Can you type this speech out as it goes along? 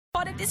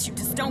this you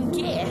just don't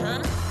get,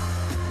 huh?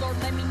 Lord,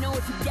 let me know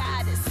if you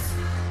got us.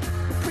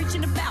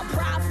 Preaching about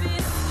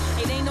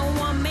profits, it ain't no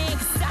one man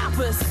can stop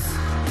us.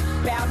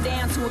 Bow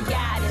down to a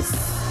goddess.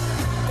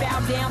 Bow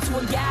down to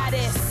a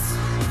goddess.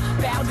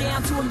 Bow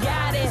down to a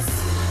goddess.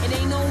 It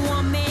ain't no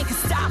one man can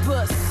stop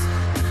us.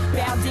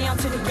 Bow down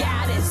to the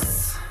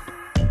goddess.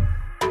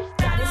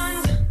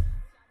 Goddess.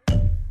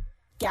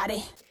 Got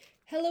it.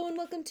 Hello and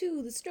welcome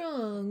to the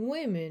Strong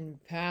Women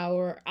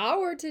Power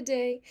Hour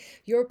today,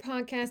 your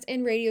podcast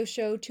and radio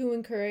show to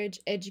encourage,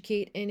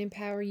 educate, and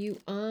empower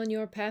you on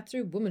your path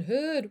through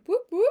womanhood.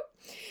 Whoop, whoop.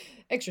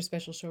 Extra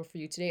special show for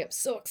you today I'm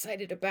so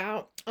excited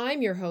about.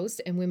 I'm your host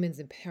and women's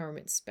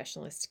empowerment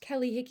specialist,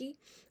 Kelly Hickey.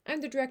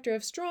 I'm the director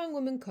of Strong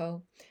Women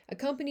Co., a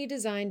company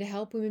designed to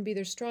help women be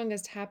their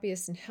strongest,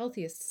 happiest, and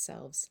healthiest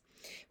selves.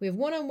 We have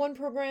one-on-one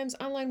programs,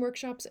 online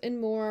workshops, and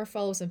more.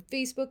 Follow us on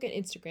Facebook and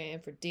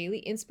Instagram for daily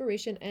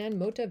inspiration and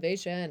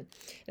motivation. And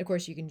of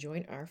course, you can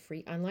join our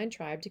free online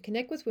tribe to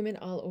connect with women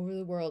all over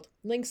the world.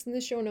 Links in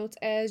the show notes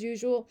as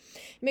usual.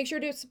 Make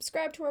sure to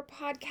subscribe to our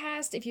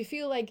podcast if you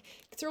feel like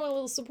throwing a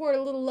little support,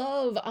 a little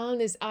love on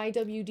this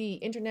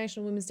IWD,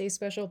 International Women's Day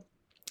special.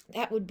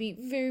 That would be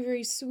very,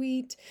 very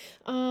sweet.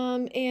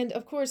 And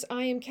of course,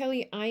 I am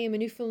Kelly. I am a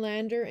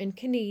Newfoundlander and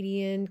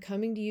Canadian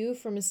coming to you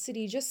from a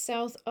city just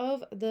south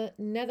of the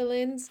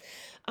Netherlands.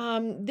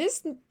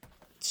 This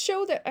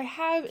show that I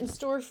have in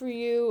store for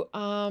you,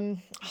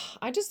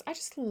 I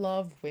just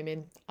love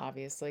women,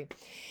 obviously.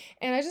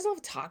 And I just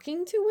love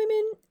talking to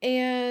women.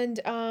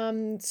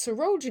 And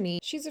Sarojini,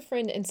 she's a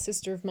friend and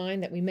sister of mine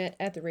that we met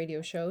at the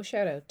radio show.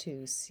 Shout out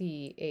to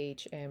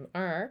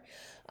CHMR.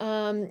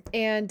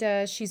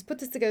 And she's put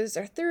this together. It's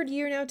our third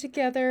year now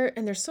together,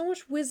 and there's so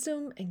much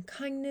wisdom and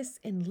kindness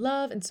and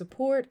love and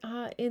support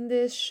in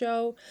this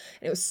show.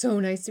 And it was so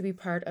nice to be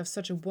part of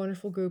such a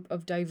wonderful group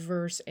of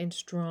diverse and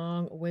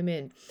strong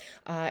women.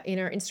 In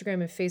our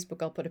Instagram and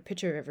Facebook, I'll put a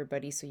picture of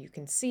everybody so you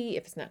can see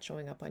if it's not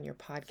showing up on your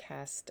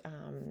podcast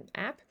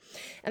app.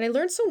 And I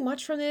learned so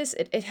much from this.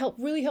 It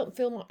really helped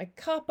fill my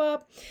cup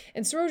up.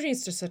 And Sarojini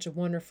is just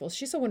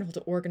she's so wonderful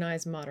to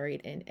organize,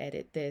 moderate, and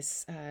edit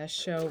this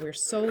show. We're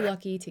so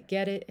lucky to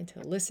get it and to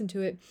listen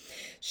to it.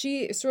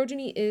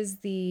 Sarojini is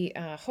the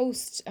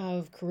host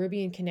of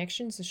Caribbean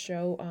Connections, a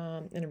show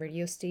on a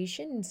radio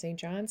station in St.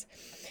 John's.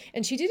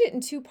 And she did it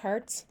in 2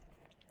 parts.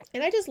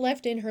 And I just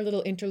left in her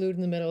little interlude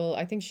in the middle.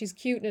 I think she's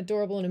cute and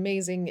adorable and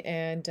amazing,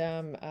 and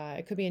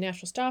it could be a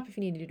natural stop if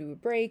you needed to do a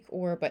break,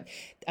 but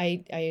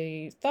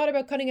I thought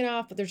about cutting it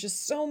off, but there's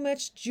just so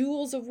much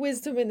jewels of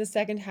wisdom in the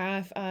second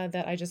half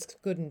that I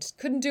just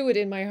couldn't do it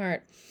in my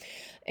heart.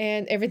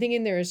 And everything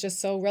in there is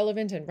just so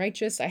relevant and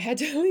righteous. I had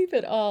to leave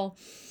it all.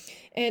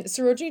 And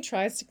Sarojini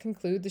tries to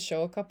conclude the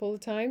show a couple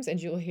of times,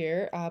 and you'll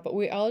hear, but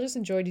we all just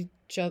enjoyed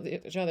each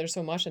other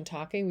so much and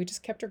talking. We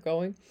just kept her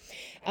going.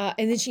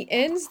 And then she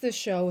ends the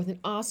show with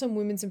an awesome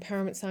women's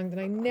empowerment song that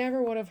I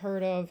never would have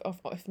heard of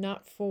if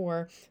not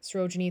for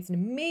Sarojini. It's an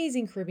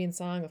amazing Caribbean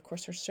song. Of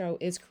course, her show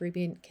is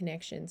Caribbean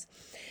Connections.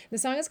 The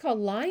song is called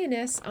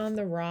Lioness on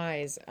the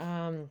Rise.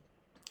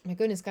 My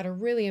goodness, got a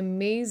really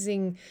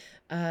amazing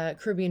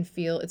Caribbean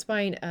feel. It's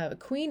by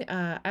Queen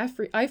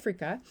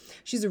Ifrica.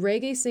 She's a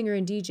reggae singer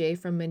and DJ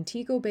from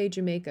Montego Bay,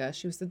 Jamaica.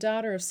 She was the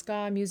daughter of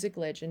ska music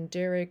legend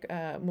Derek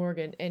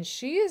Morgan, and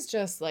she is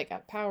just like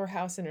a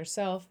powerhouse in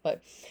herself.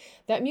 But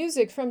that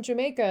music from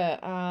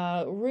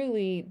Jamaica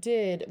really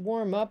did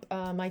warm up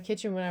my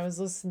kitchen when I was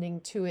listening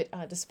to it,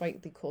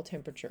 despite the cold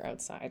temperature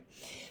outside.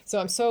 So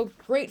I'm so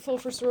grateful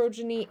for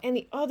Sarojini and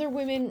the other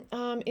women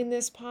in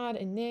this pod,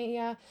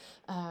 Anaya,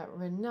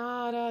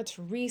 Renata,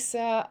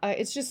 Teresa.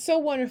 It's just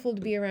so wonderful to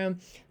be around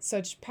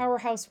such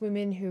powerhouse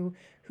women who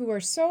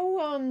are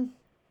so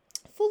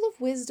full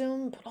of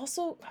wisdom, but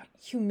also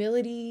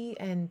humility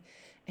and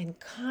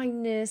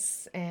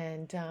kindness,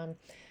 and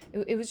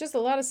it was just a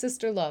lot of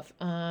sister love.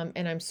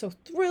 And I'm so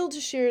thrilled to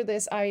share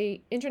this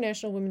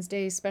International Women's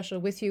Day special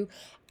with you.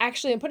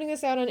 Actually, I'm putting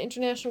this out on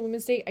International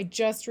Women's Day. I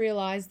just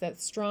realized that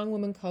Strong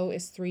Women Co.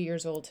 is 3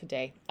 years old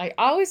today. I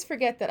always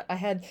forget that I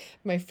had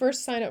my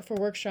first sign up for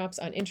workshops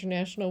on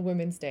International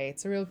Women's Day.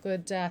 It's a real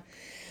good,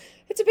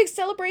 it's a big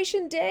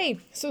celebration day.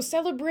 So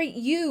celebrate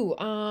you.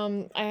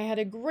 I had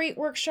a great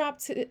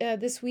workshop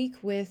this week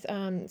with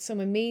some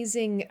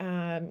amazing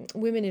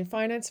women in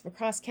finance from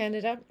across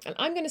Canada. And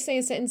I'm going to say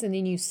a sentence and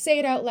then you say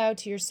it out loud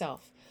to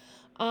yourself.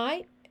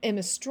 I am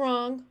a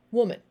strong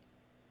woman.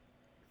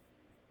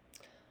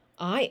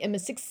 I am a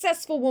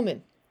successful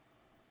woman.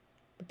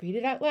 Repeat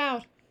it out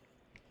loud.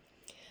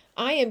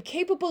 I am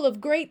capable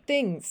of great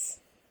things.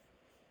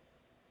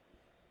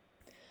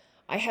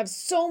 I have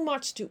so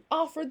much to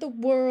offer the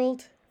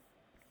world.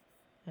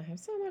 I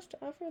have so much to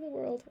offer the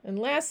world. And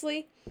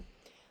lastly,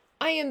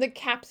 I am the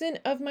captain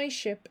of my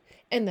ship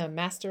and the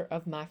master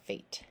of my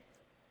fate.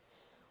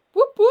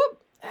 Whoop, whoop.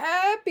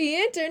 Happy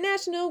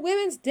International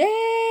Women's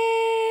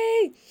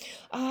Day!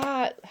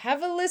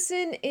 Have a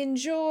listen,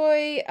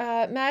 enjoy.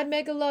 Mad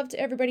mega love to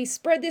everybody.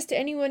 Spread this to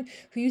anyone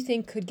who you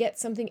think could get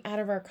something out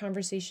of our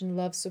conversation.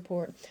 Love,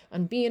 support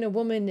on being a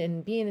woman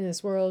and being in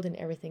this world and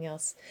everything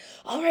else.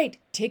 All right,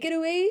 take it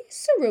away,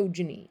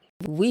 Sarojini.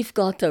 We've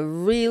got a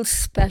real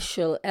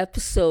special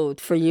episode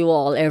for you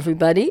all,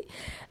 everybody.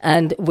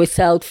 And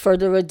without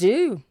further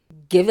ado,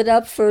 give it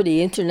up for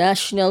the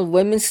International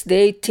Women's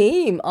Day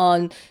team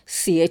on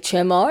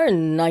CHMR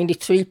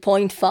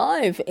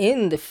 93.5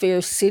 in the fair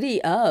city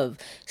of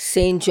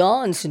St.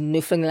 John's,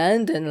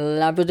 Newfoundland and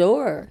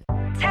Labrador.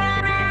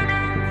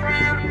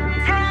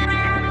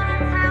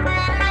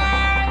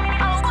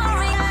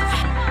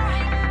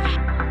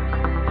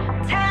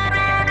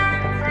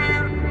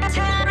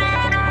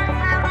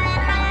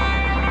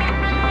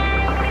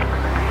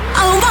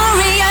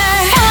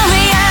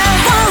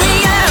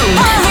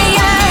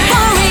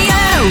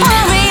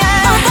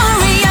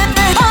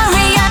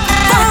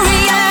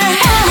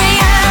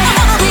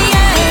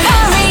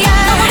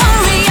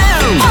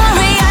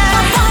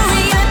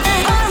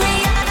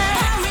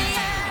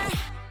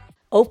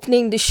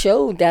 Opening the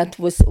show, that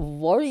was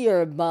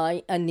Warrior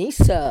by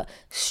Anissa,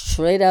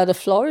 straight out of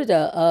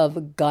Florida of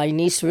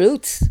Guyanese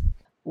roots.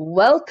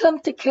 Welcome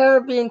to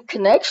Caribbean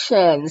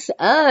Connections,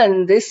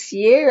 and this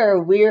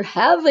year we're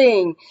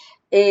having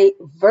a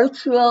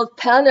virtual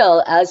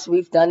panel as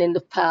we've done in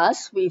the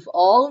past. We've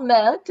all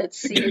met at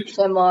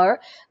CHMR,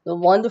 the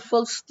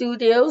wonderful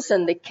studios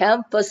and the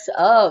campus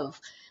of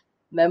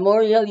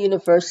Memorial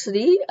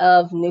University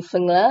of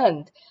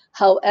Newfoundland.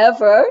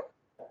 However,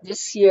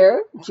 this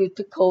year, due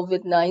to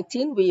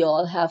COVID-19, we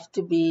all have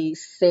to be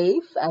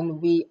safe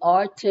and we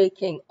are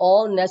taking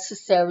all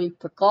necessary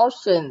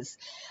precautions.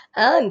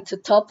 And to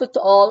top it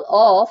all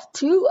off,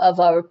 two of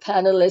our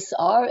panelists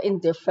are in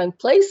different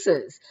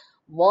places.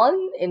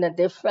 One in a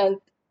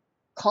different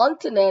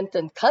continent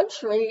and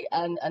country,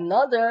 and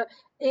another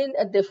in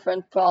a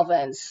different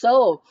province.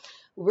 So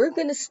we're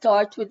going to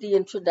start with the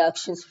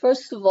introductions.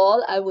 First of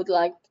all, I would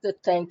like to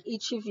thank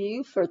each of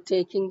you for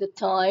taking the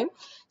time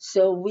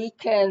so we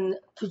can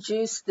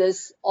produce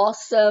this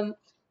awesome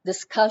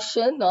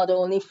discussion, not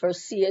only for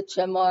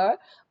CHMR,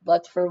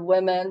 but for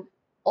women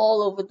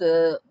all over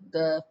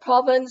the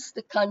province,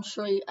 the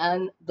country,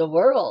 and the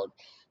world.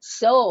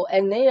 So,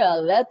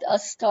 Anea, let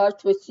us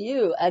start with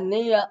you.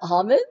 Anea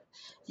Ahmed,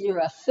 you're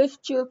a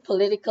fifth-year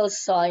political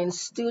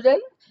science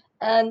student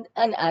and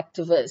an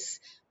activist.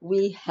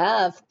 We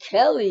have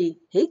Kelly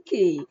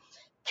Hickey.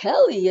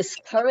 Kelly is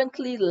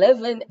currently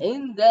living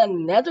in the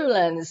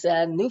Netherlands,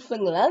 a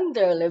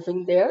Newfoundlander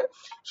living there.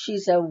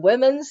 She's a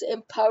women's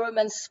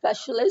empowerment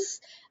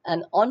specialist,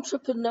 an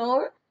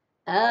entrepreneur,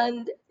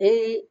 and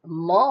a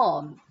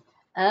mom.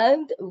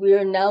 And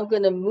we're now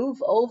going to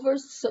move over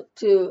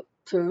to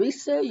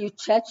Teresa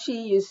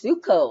Uchechi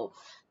Yuzuko.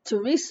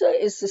 Teresa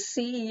is the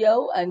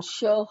CEO and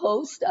show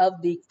host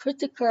of the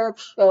Criticurb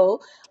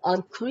show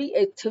on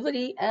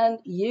Creativity and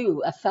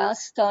You, a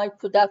Fast Time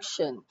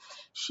production.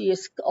 She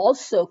is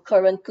also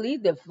currently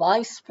the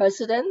Vice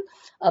President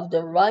of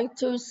the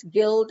Writers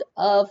Guild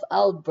of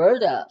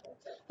Alberta.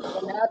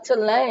 Renata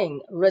Lang.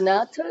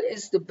 Renata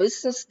is the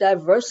Business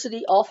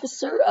Diversity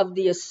Officer of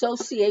the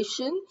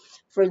Association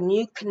for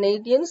New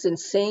Canadians in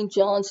St.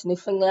 John's,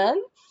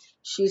 Newfoundland.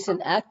 She's an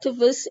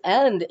activist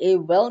and a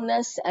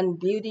wellness and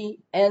beauty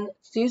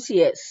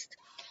enthusiast.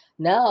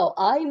 Now,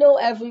 I know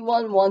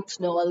everyone wants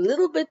to know a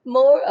little bit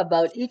more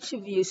about each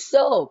of you.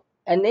 So,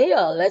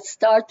 Anea, let's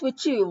start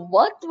with you.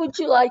 What would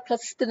you like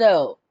us to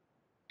know?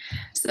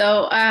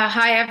 So,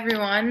 hi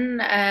everyone.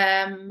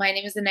 My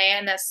name is Anea,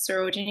 and as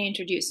Sarojini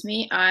introduced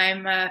me,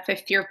 I'm a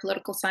fifth-year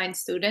political science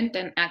student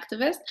and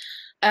activist.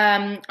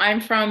 I'm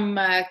from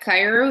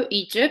Cairo,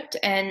 Egypt,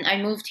 and I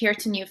moved here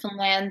to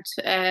Newfoundland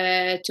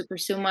to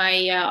pursue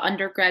my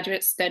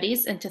undergraduate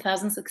studies in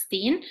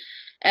 2016.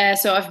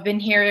 So I've been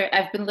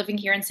living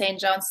here in St.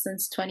 John's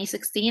since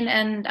 2016,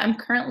 and I'm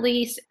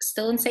currently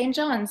still in St.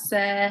 John's,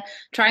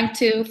 trying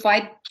to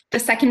fight the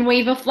second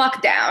wave of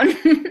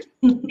lockdown.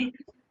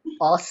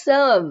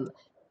 Awesome.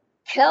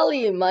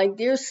 Kelly, my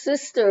dear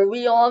sister,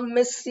 we all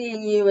miss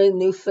seeing you in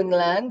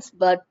Newfoundland,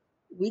 but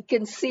we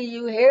can see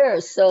you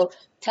here. So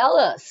tell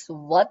us,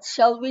 what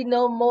shall we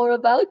know more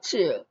about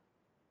you?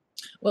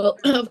 Well,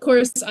 of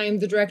course, I am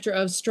the director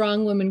of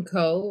Strong Women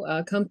Co.,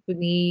 a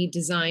company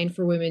designed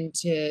for women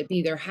to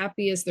be their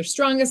happiest, their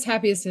strongest,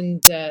 happiest,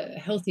 and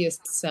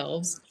healthiest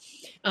selves.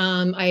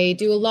 I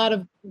do a lot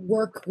of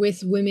work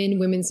with women,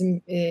 women's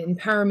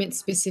empowerment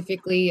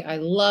specifically. I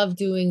love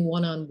doing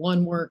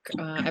one-on-one work.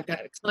 I've got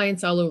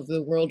clients all over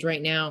the world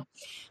right now.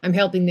 I'm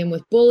helping them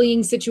with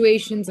bullying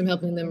situations. I'm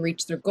helping them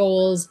reach their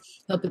goals,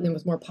 helping them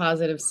with more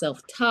positive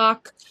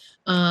self-talk.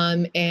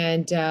 And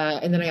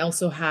then I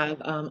also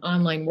have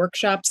online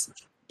workshops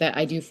that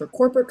I do for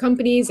corporate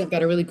companies. I've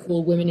got a really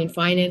cool women in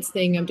finance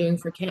thing I'm doing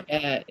for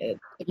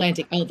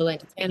Atlantic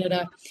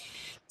Canada.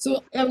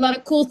 So I have a lot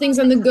of cool things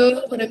on the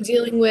go, but I'm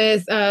dealing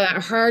with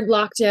a hard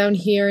lockdown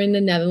here in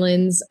the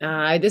Netherlands.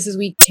 This is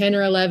week 10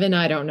 or 11.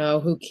 I don't know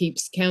who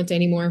keeps count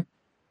anymore.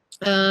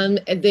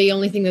 The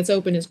only thing that's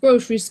open is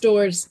grocery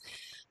stores.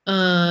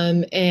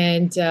 But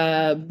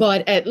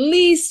at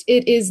least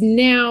it is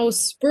now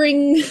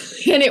spring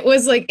and it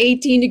was like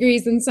 18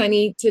 degrees and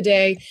sunny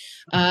today.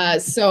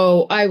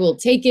 So I will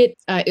take it.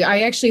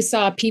 I actually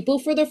saw people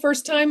for the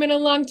first time in a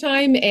long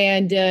time,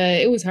 and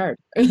it was hard.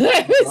 Just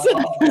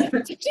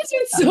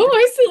been so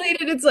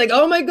isolated. It's like,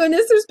 oh my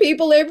goodness, there's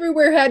people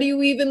everywhere. How do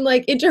you even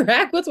like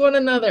interact with one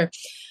another?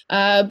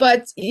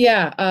 But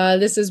yeah,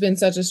 this has been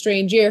such a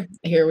strange year.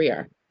 Here we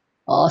are.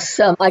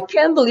 Awesome. I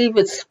can't believe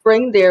it's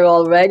spring there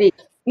already.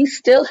 We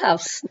still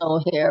have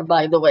snow here,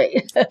 by the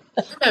way.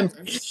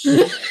 Remember.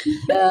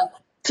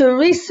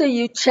 Teresa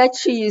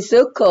Uchechi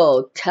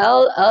Izuko,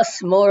 tell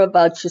us more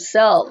about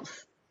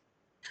yourself.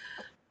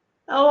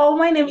 Oh,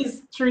 my name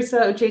is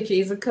Teresa Uchechi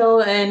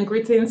Izuko, and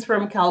greetings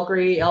from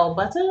Calgary,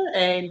 Alberta.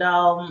 And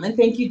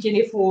thank you,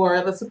 Jenny,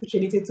 for this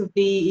opportunity to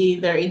be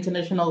in their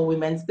International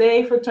Women's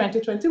Day for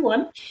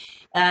 2021.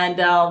 And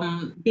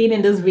being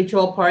in this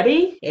virtual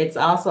party, it's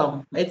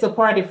awesome. It's a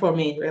party for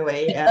me,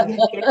 really.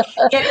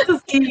 Getting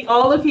to see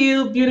all of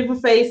you beautiful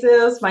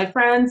faces, my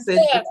friends,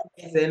 it's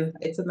amazing.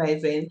 It's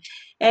amazing.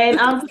 And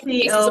I'm the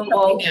CEO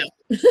of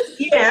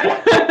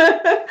yeah.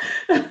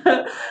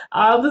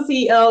 I'm the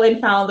CEO and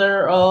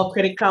founder of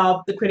Critic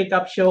Up, the Critic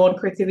Up show on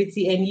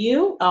creativity and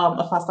you,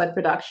 a fast light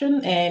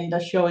production. And the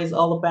show is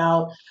all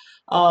about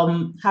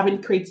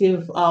having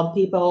creative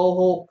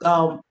people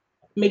who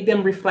make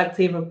them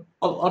reflective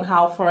on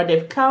how far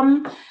they've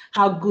come,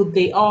 how good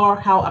they are,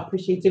 how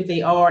appreciative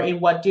they are in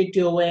what they're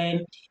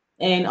doing.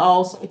 And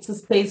also, it's a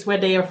space where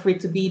they are free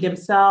to be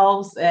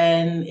themselves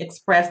and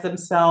express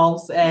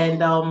themselves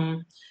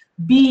and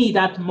be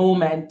that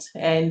moment.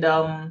 And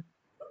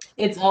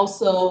it's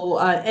also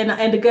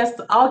and the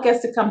guests, our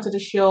guests that come to the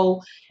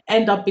show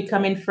end up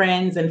becoming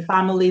friends and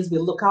families. We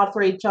look out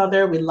for each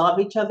other, we love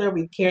each other,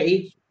 we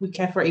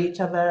care for each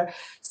other.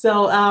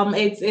 So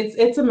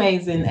it's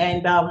amazing.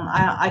 And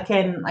I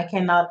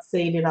cannot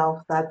say it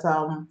enough that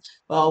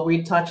well,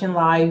 we're touching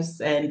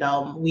lives, and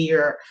we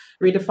are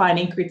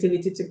redefining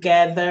creativity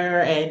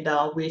together, and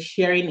we're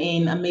sharing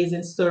in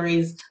amazing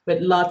stories with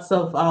lots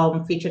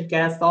of featured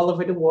guests all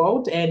over the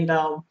world. And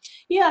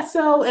yeah,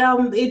 so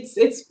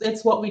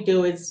it's what we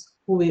do. It's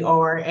who we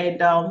are. And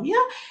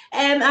yeah,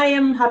 and I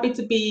am happy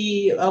to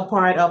be a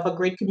part of a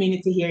great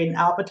community here in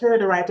Alberta,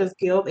 the Writers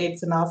Guild.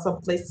 It's an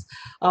awesome place.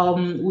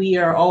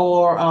 We're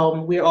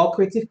all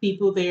creative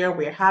people there.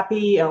 We're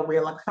happy.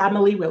 We're like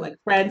family. We're like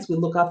friends. We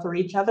look out for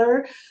each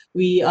other.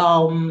 We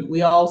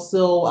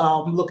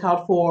also look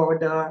out for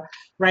the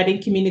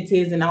writing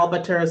communities in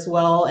Alberta as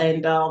well,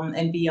 and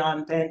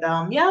beyond.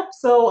 And yeah,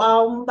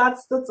 so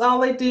that's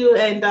all I do.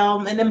 And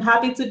I'm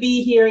happy to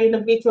be here in the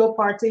virtual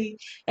party.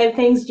 And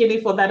thanks,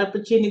 Jenny, for that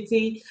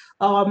opportunity.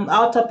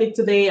 Our topic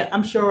today,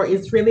 I'm sure,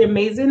 is really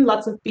amazing.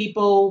 Lots of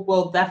people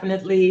will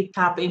definitely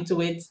tap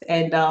into it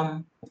and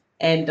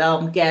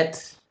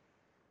get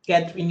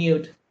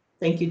renewed.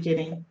 Thank you,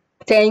 Jenny.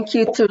 Thank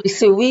you,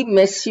 Teresa. We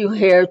miss you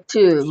here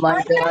too,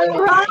 my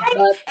darling. Right?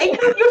 And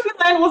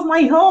Newfoundland was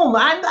my home.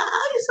 I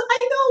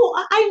know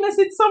I miss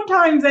it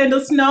sometimes. And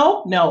the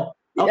snow, no.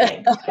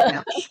 Okay.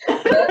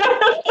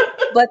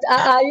 But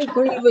I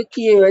agree with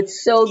you.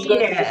 It's so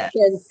good we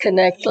can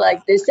connect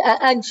like this.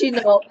 And you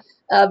know,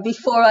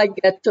 before I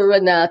get to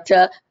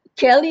Renata,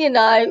 Kelly and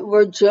I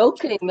were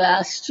joking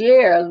last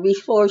year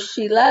before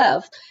she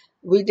left.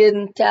 We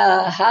didn't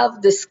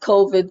have this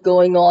COVID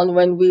going on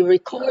when we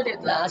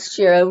recorded last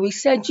year. And we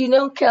said, you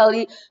know,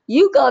 Kelly,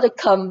 you got to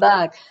come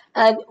back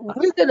and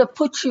we're going to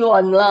put you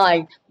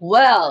online.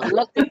 Well,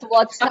 look at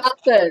what's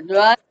happened,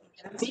 right?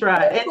 That's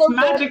right. It's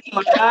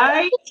magical,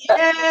 right?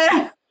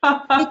 Yeah.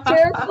 Be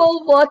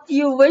careful what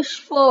you wish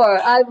for.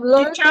 I've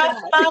learned you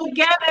just don't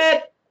get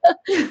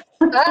it.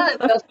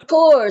 And of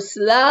course,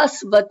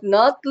 last but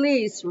not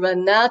least,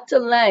 Renata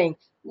Lang.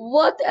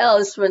 What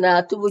else,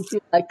 Renata, would you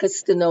like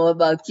us to know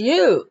about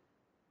you?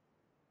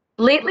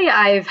 Lately,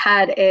 I've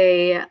had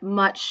a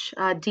much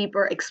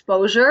deeper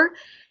exposure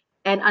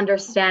and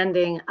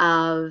understanding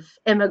of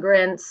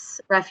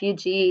immigrants,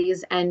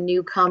 refugees, and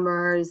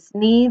newcomers'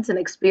 needs and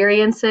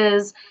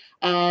experiences,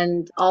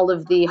 and all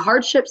of the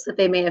hardships that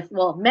they may have,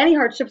 well, many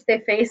hardships they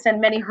face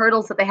and many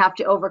hurdles that they have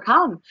to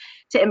overcome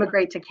to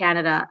immigrate to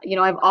Canada. You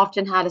know, I've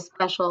often had a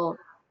special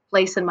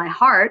place in my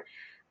heart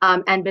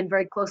and been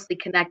very closely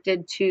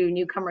connected to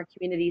newcomer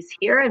communities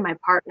here. And my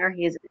partner,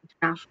 he is an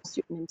international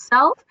student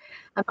himself,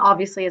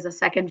 obviously as a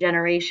second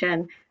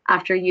generation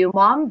after you,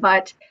 Mom,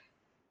 but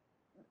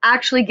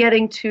actually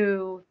getting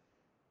to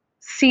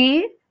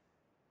see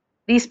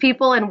these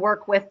people and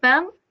work with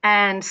them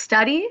and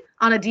study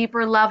on a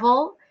deeper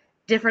level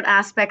different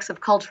aspects of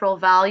cultural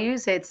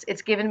values.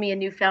 It's given me a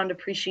newfound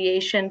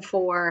appreciation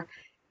for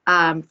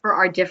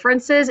our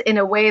differences in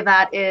a way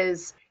that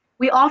is,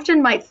 we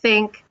often might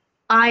think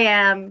I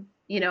am,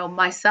 you know,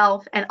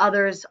 myself and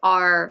others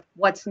are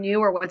what's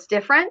new or what's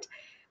different.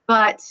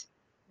 But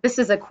this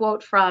is a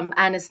quote from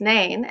Anis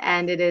Nain,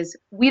 and it is,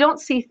 we don't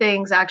see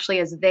things actually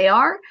as they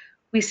are,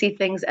 we see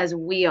things as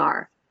we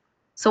are.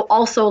 So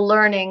also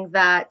learning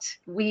that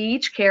we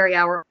each carry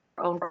our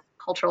own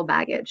cultural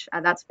baggage.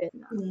 That's been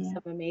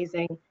some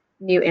amazing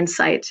new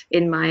insight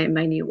in my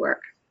new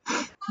work.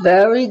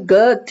 Very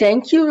good.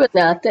 Thank you,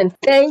 Renata. And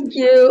thank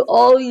you,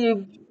 all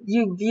you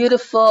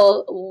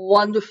beautiful,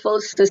 wonderful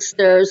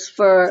sisters,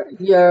 for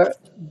your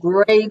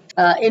great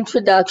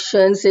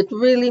introductions. It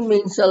really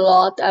means a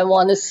lot. I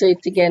want to say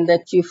it again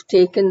that you've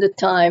taken the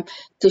time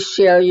to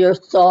share your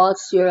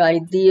thoughts, your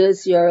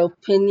ideas, your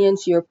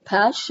opinions, your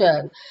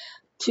passion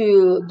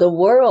to the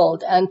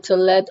world, and to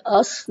let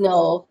us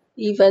know,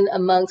 even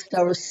amongst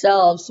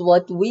ourselves,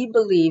 what we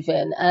believe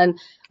in and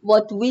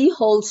what we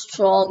hold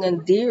strong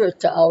and dear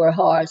to our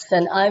hearts.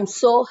 And I'm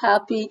so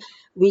happy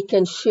we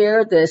can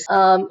share this.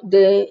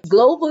 The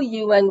Global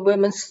UN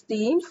Women's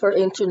Theme for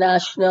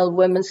International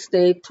Women's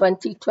Day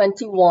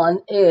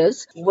 2021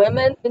 is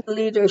Women in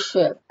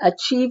Leadership,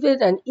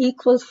 Achieving an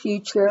Equal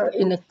Future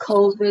in a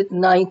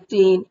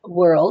COVID-19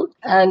 World.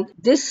 And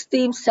this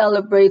theme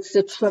celebrates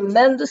the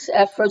tremendous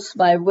efforts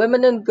by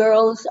women and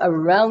girls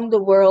around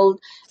the world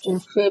in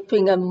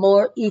shaping a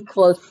more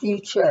equal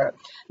future.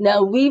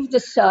 Now, we've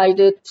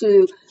decided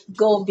to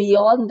go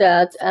beyond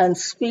that and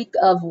speak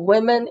of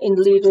women in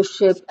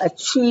leadership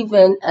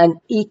achieving an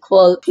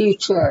equal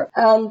future.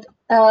 And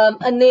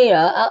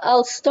Anea,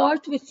 I'll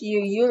start with you.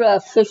 You're a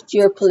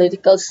fifth-year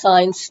political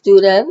science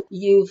student.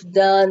 You've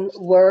done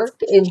work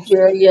in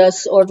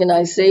various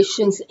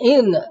organizations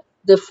in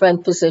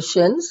different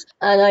positions,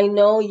 and I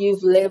know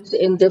you've lived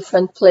in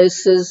different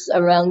places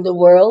around the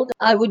world.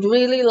 I would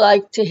really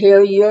like to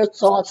hear your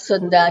thoughts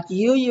on that.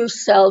 You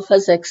yourself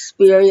has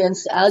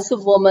experienced as a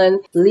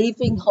woman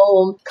leaving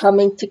home,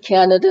 coming to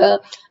Canada.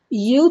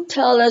 You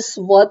tell us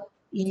what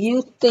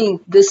you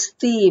think this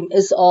theme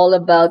is all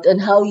about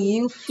and how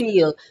you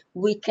feel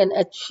we can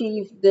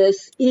achieve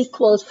this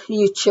equal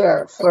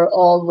future for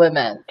all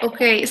women.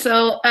 Okay,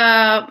 so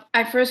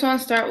I first want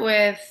to start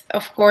with,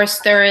 of course,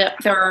 there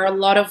are a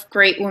lot of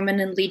great women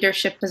in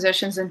leadership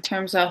positions in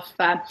terms of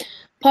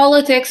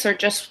politics or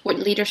just with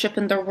leadership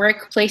in their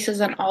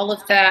workplaces and all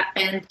of that.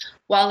 And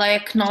while I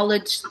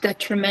acknowledge the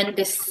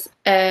tremendous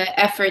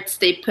efforts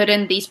they put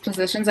in these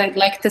positions, I'd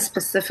like to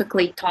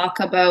specifically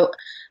talk about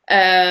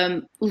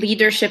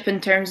leadership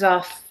in terms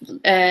of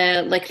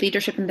like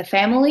leadership in the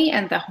family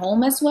and the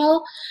home as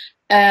well.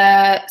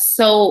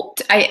 So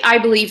I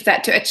believe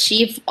that to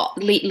achieve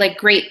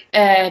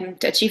to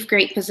achieve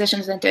great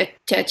positions and to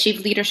achieve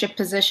leadership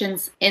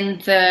positions in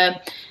the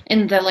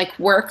like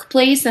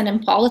workplace and in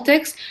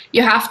politics,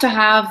 you have to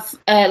have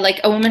like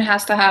a woman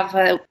has to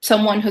have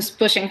someone who's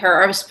pushing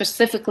her, or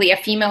specifically a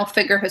female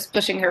figure who's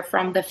pushing her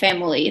from the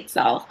family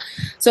itself.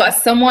 So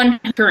as someone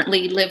who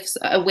currently lives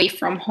away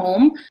from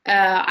home,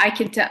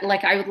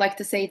 I would like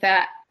to say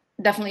that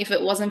definitely if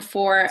it wasn't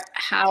for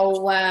how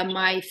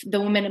the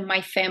women in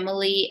my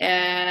family,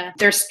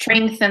 their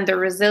strength and their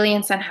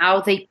resilience and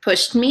how they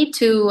pushed me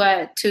to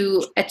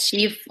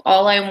achieve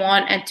all I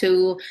want and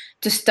to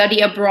study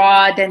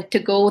abroad and to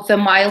go the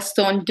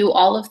milestone, do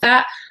all of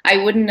that, I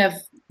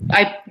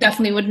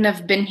definitely wouldn't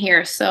have been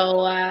here.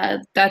 So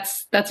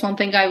that's one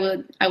thing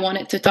I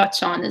wanted to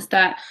touch on, is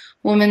that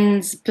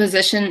women's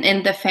position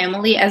in the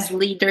family as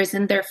leaders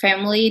in their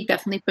family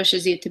definitely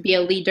pushes you to be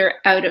a leader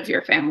out of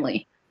your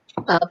family.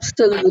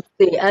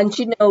 Absolutely. And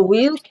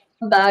we'll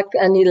come back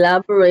and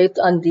elaborate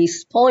on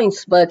these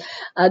points, but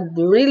I'd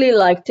really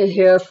like to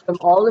hear from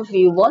all of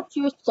you what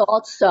your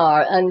thoughts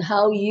are and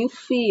how you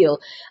feel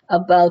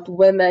about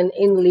women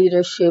in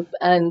leadership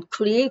and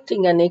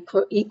creating an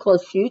equal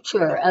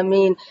future. I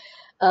mean,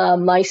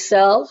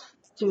 myself,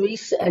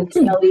 Teresa, and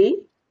Kelly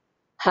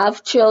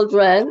have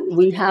children.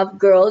 We have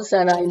girls,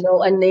 and I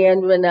know Anea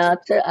and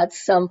Renata at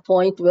some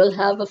point will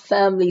have a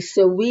family.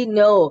 So we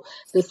know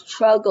the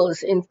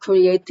struggles in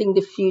creating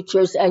the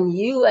futures, and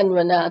you and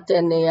Renata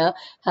and Anea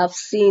have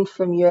seen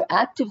from your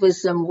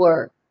activism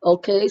work.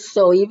 Okay,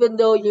 so even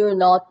though you're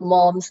not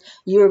moms,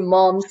 you're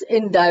moms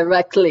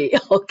indirectly.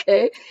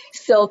 Okay,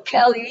 so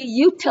Kelly,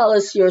 you tell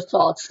us your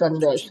thoughts on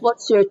this.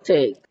 What's your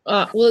take?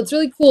 Well, it's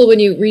really cool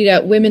when you read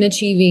out women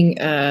achieving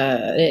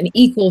an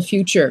equal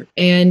future,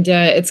 and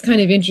it's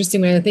kind of interesting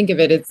when I think of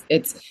it.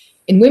 It's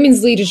in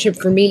women's leadership.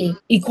 For me,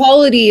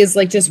 equality is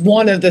like just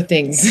one of the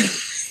things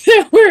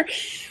that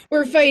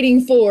we're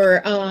fighting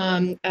for,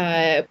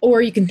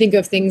 or you can think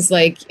of things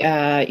like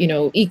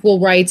equal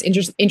rights,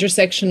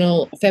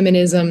 intersectional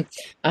feminism,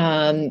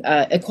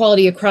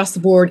 equality across the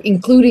board,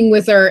 including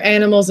with our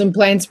animals and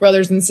plants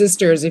brothers and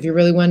sisters, if you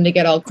really wanted to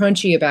get all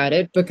crunchy about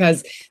it,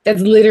 because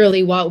that's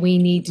literally what we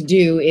need to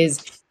do is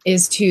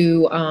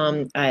to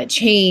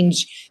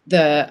change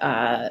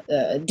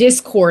the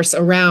discourse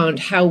around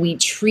how we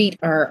treat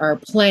our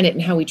planet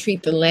and how we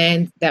treat the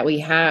land that we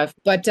have.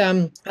 But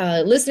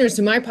listeners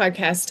to my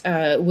podcast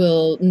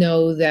will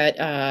know that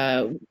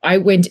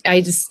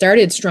I just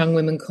started Strong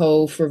Women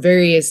Co. for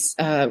various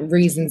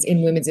reasons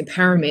in women's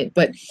empowerment,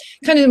 but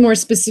kind of more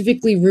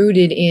specifically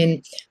rooted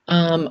in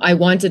I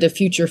wanted a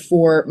future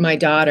for my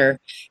daughter.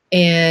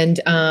 And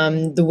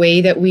the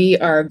way that we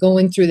are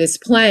going through this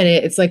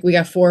planet, it's like we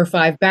got 4 or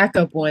 5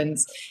 backup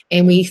ones,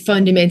 and we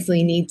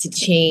fundamentally need to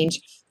change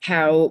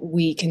how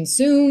we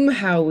consume,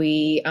 how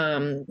we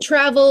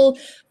travel,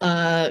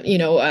 how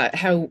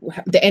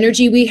the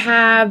energy we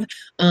have,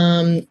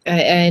 one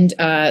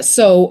of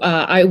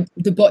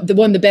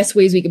the best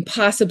ways we can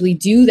possibly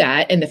do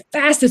that, and the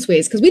fastest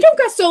ways, because we don't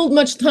got so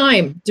much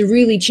time to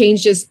really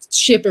change this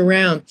ship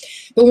around.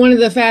 But one of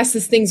the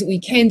fastest things that we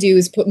can do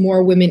is put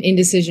more women in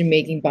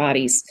decision-making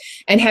bodies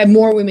and have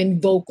more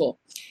women vocal.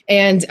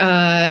 And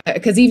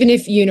because even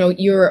if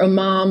you're a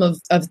mom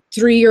of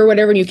 3 or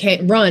whatever and you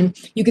can't run,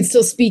 you can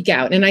still speak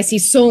out. And I see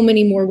so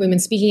many more women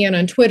speaking out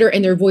on Twitter,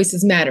 and their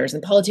voices matters,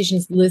 and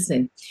politicians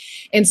listen.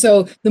 And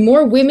so the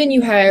more women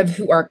you have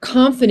who are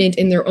confident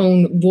in their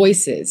own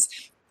voices,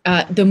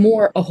 the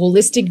more a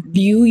holistic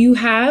view you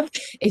have.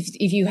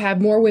 If you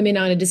have more women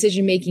on a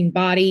decision-making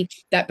body,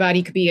 that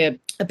body could be a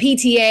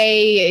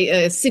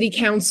PTA, a city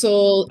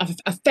council,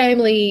 a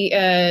family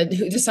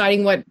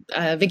deciding what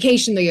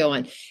vacation they go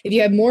on. If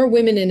you have more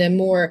women in a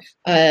more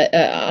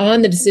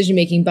on the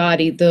decision-making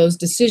body, those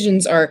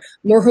decisions are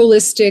more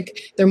holistic,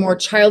 they're more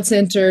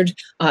child-centered,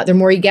 they're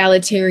more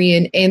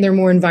egalitarian, and they're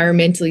more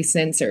environmentally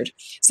centered.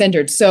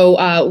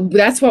 So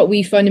that's what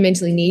we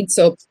fundamentally need.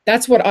 So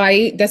that's why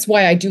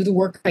I do the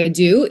work I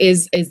do,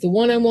 is the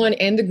one-on-one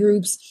and the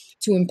groups,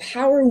 to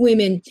empower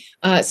women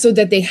so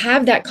that they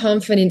have that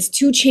confidence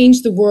to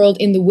change the world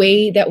in the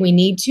way that we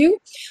need to.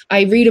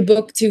 I read a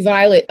book to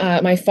Violet,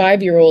 my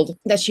 5-year-old,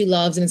 that she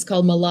loves, and it's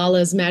called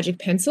Malala's Magic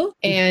Pencil.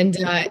 And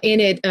in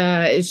it,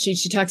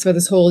 she talks about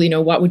this whole,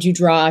 what would you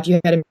draw if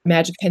you had a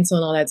magic pencil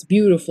and all that. It's a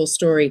beautiful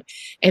story.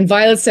 And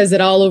Violet says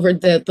it all over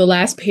the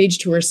last page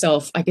to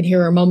herself. I can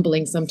hear her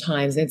mumbling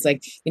sometimes. And it's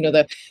like,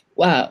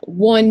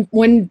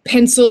 one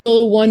pencil,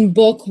 one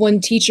book, one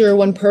teacher,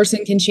 one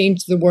person can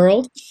change the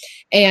world.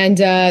 And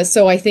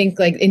so I think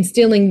like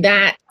instilling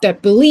that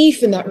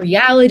belief and that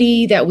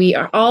reality that we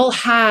all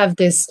have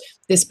this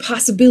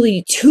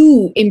possibility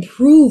to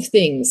improve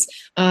things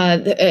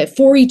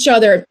for each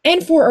other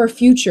and for our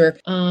future.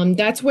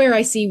 That's where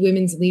I see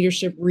women's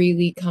leadership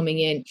really coming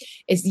in.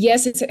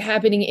 It's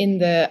happening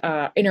in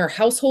our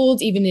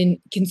households, even in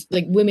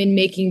like women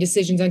making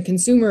decisions on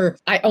consumer.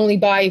 I only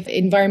buy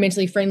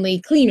environmentally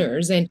friendly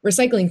cleaners and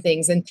recycling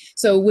things. And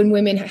so when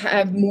women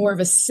have more of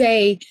a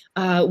say,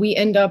 we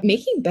end up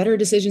making better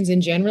decisions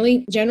in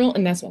general,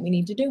 and that's what we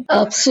need to do.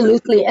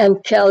 Absolutely.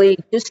 And Kelly,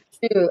 just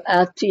to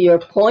add to your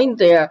point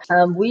there,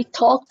 we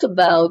talked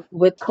about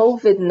with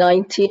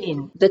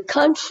COVID-19, the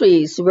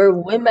countries where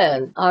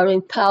women are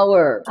in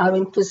power, are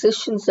in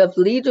positions of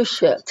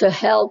leadership to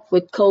help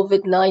with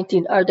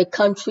COVID-19 are the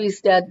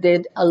countries that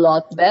did a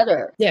lot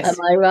better. Yes. Am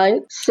I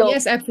right? So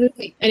yes,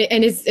 absolutely.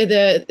 And it's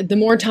the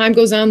more time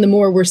goes on, the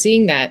more we're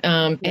seeing that.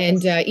 Yes.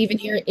 And even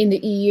here in the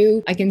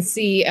EU, I can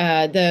see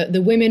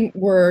the women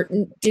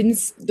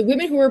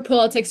who were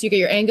politics. You get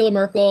your Angela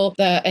Merkel,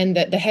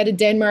 the head of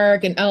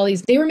Denmark, and all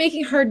these. They were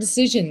making hard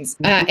decisions,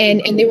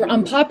 and they were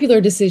unpopular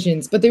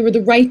decisions, but they were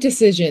the right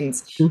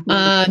decisions.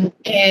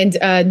 And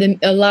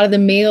a lot of the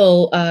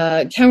male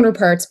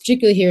counterparts,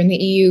 particularly here in the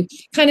EU,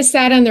 kind of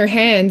sat on their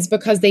hands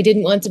because they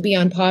didn't want to be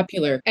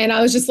unpopular. And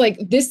I was just like,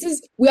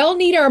 we all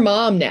need our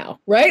mom now,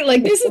 right?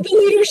 Like, this is the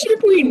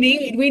leadership we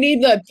need. We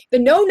need the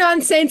no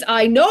nonsense.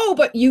 I know,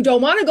 but you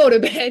don't want to go to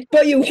bed,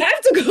 but you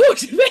have to go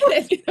to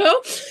bed.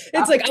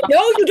 It's like, I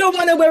know you don't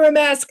want to wear a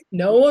mask.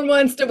 No one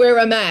wants to wear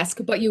a mask,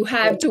 but you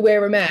have to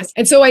wear a mask.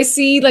 And so I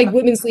see like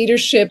women's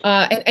leadership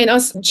and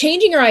us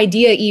changing our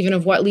idea even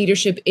of what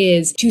leadership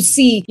is, to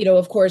see,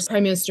 of course,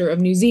 Prime Minister of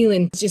New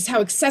Zealand, just how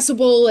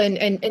accessible and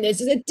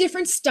it's a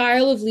different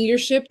style of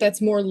leadership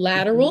that's more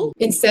lateral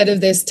instead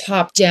of this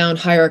top-down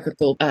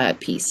hierarchical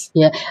piece.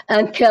 Yeah,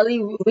 and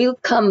Kelly, we'll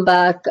come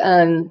back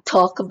and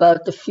talk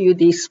about a few of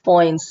these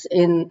points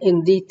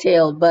in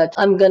detail, but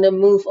I'm going to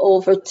move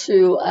over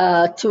to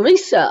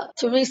Teresa.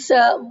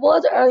 Teresa,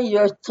 what are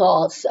your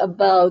thoughts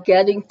about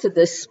getting to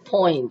this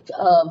point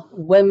of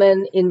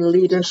women in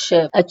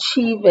leadership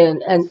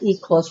achieving an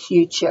equal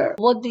future?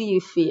 What do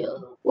you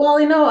feel? Well,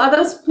 at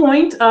this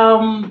point,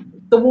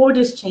 the world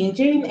is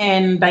changing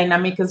and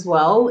dynamic as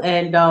well.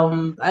 And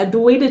the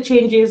way the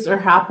changes are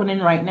happening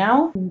right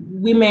now,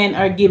 women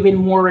are given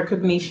more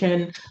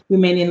recognition.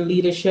 Women in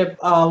leadership,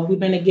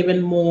 women are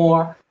given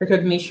more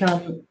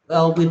recognition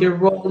with their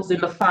roles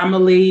in the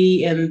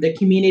family and the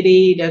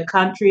community, the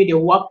country, the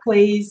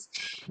workplace.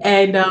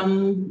 And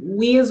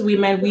we as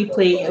women, we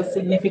play a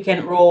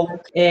significant role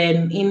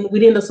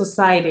within the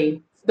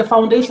society. The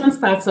foundation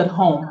starts at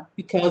home,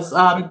 because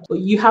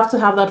you have to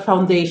have that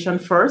foundation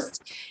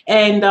first.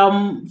 And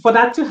for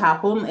that to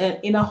happen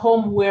in a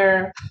home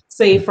where,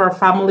 say, for a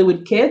family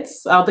with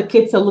kids, the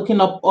kids are looking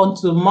up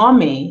onto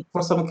mommy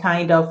for some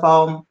kind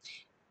of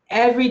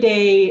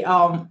everyday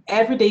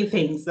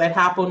things that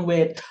happen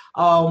with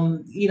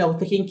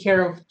taking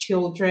care of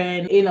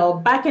children,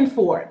 back and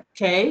forth.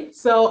 Okay,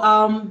 so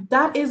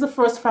that is the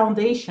first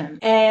foundation.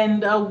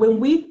 And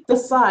when we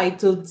decide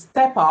to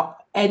step up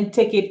and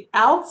take it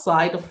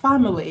outside the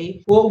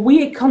family, well,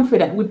 we become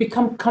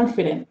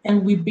confident,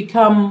 and we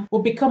become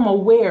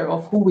aware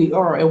of who we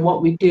are and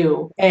what we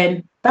do.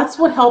 And That's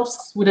what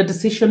helps with the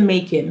decision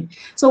making.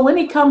 So when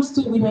it comes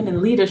to women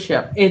in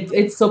leadership,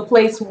 it's a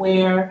place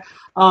where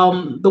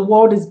the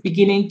world is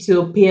beginning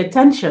to pay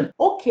attention.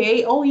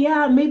 Okay, oh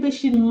yeah, maybe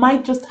she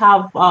might just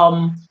have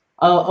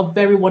a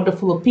very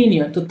wonderful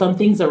opinion to turn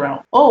things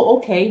around. Oh,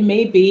 okay,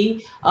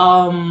 maybe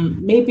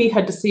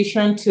her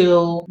decision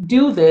to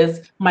do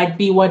this might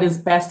be what is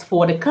best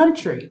for the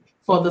country,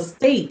 for the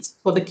state,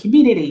 for the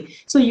community.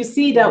 So you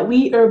see that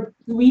we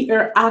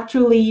are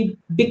actually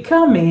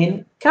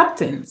becoming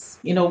captains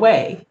in a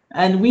way,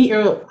 and we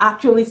are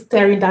actually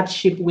steering that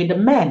ship with the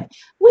men,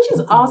 which is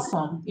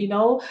awesome,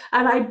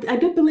 and I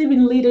do believe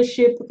in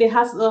leadership. There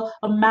has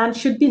a man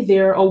should be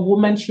there, a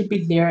woman should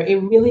be there,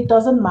 it really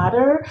doesn't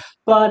matter.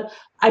 But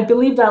I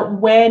believe that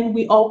when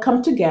we all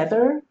come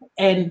together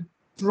and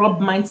rub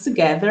minds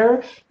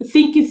together,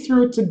 think it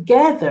through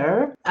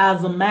together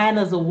as a man,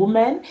 as a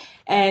woman,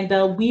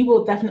 and we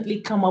will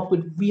definitely come up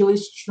with really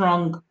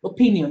strong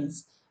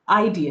opinions,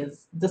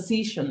 ideas,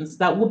 decisions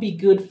that will be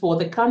good for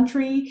the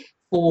country,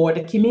 for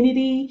the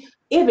community,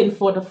 even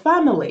for the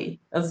family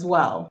as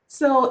well.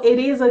 So it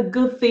is a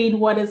good thing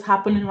what is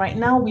happening right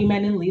now,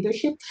 women in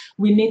leadership.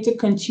 We need to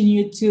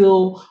continue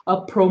to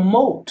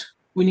promote,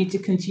 we need to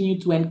continue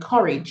to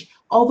encourage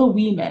other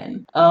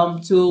women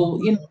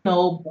to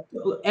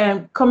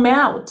come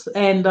out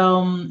and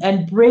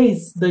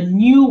embrace the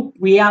new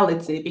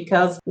reality,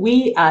 because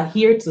we are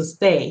here to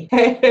stay.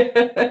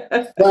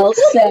 Well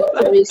said,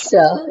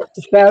 Teresa.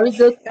 Very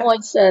good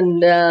points.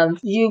 And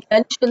you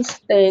mentioned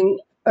something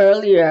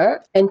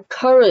earlier,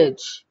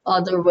 encourage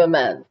other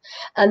women.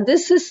 And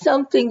this is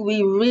something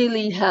we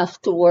really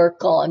have to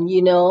work on.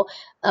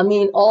 I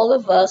mean, all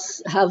of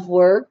us have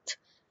worked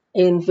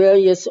in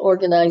various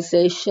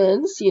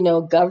organizations,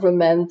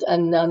 government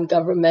and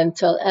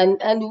non-governmental,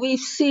 and we've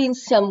seen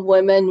some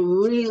women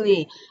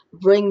really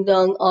bring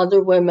down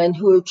other women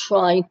who are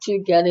trying to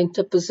get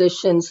into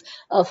positions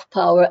of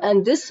power,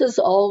 and this has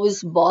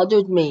always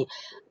bothered me.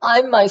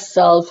 I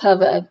myself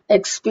have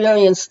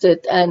experienced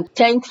it, and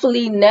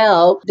thankfully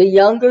now the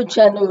younger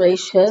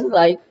generation,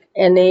 like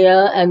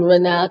Enea and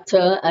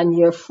Renata and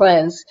your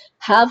friends,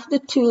 have the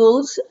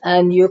tools,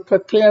 and you're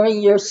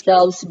preparing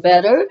yourselves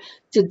better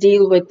to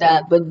deal with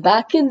that. But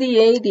back in the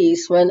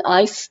 80s, when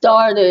I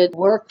started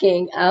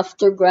working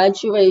after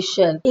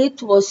graduation,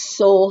 it was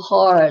so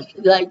hard.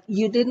 Like,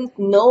 you didn't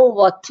know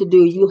what to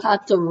do. You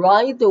had to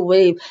ride the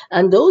wave.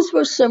 And those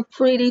were some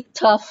pretty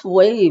tough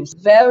waves,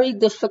 very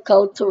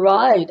difficult to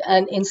ride.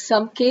 And in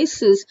some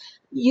cases,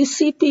 you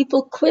see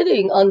people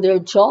quitting on their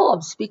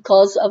jobs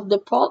because of the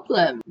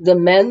problem. The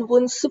men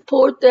wouldn't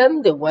support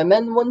them, the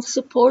women wouldn't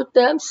support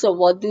them. So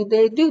what do?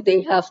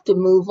 They have to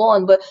move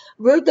on. But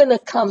we're going to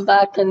come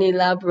back and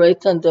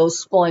elaborate on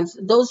those points.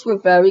 Those were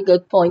very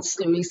good points,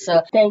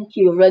 Teresa. Thank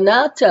you.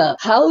 Renata,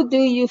 how do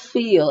you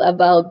feel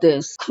about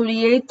this?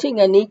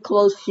 Creating an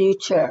equal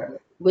future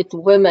with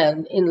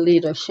women in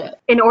leadership.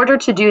 In order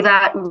to do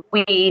that,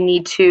 we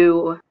need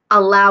to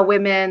allow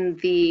women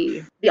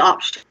the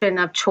option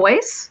of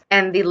choice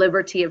and the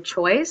liberty of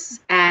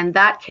choice. And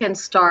that can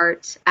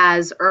start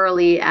as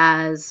early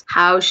as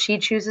how she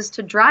chooses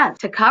to dress,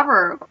 to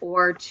cover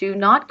or to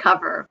not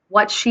cover,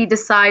 what she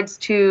decides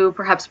to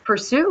perhaps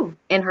pursue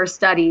in her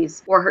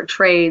studies or her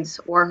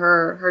trades or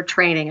her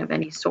training of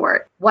any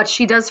sort, what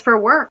she does for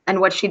work and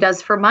what she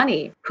does for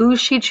money, who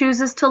she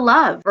chooses to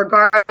love,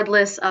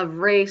 regardless of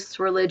race,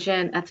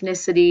 religion,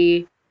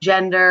 ethnicity,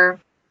 gender,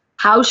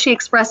 how she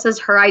expresses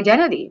her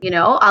identity.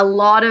 A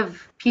lot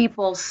of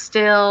people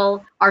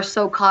still are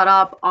so caught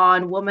up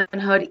on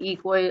womanhood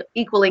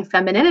equaling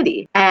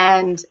femininity,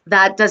 and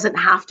that doesn't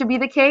have to be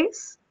the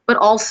case. But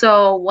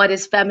also, what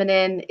is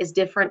feminine is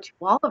different to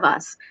all of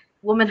us.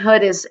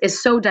 Womanhood is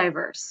so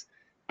diverse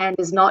and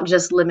is not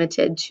just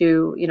limited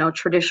to,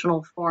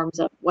 traditional forms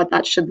of what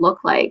that should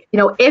look like.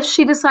 If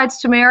she decides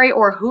to marry,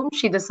 or whom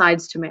she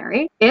decides to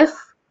marry, if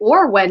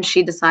or when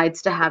she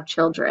decides to have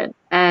children,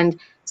 and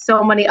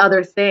so many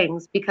other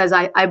things, because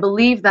I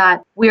believe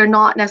that we are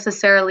not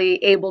necessarily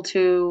able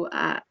to,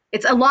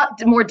 it's a lot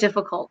more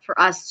difficult for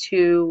us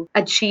to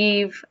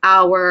achieve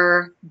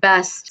our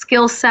best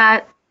skill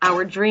set,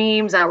 our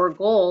dreams, our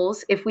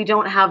goals, if we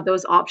don't have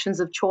those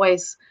options of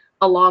choice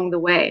along the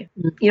way.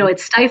 It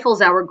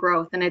stifles our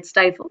growth, and it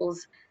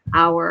stifles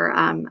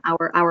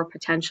our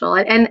potential,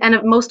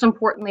 and most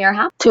importantly, our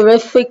happiness.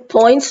 Terrific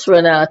points,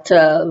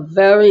 Renata.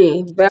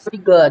 Very, very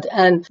good.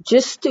 And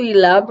just to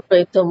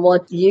elaborate on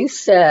what you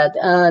said,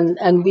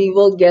 and we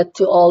will get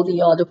to all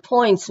the other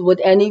points, would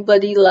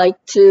anybody like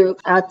to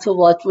add to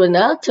what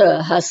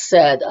Renata has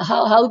said?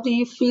 How do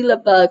you feel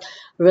about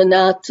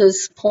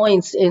Renata's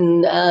points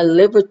in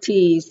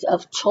liberties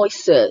of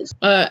choices?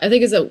 I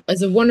think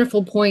it's a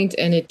wonderful point,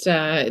 and it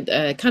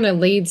kind of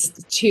leads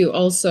to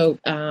also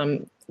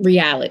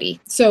reality.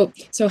 So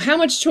how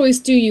much choice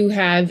do you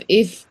have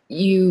if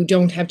you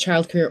don't have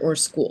childcare or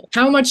school?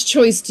 How much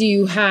choice do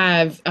you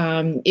have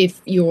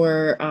if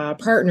your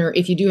partner,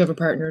 if you do have a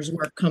partner's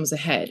work comes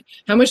ahead?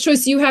 How much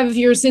choice do you have if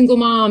you're a single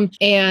mom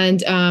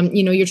and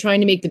you're trying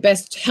to make the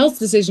best health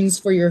decisions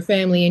for your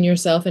family and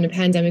yourself in a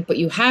pandemic, but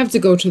you have to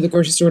go to the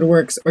grocery store to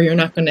work or you're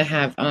not going to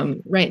have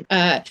rent?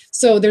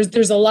 So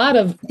there's a lot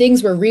of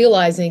things we're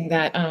realizing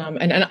that,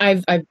 and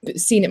I've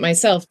seen it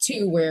myself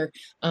too, where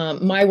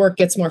my work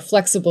gets more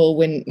flexible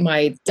when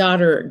my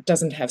daughter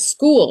doesn't have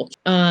school,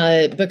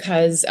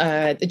 because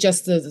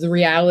just the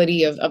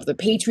reality of the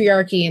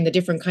patriarchy and the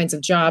different kinds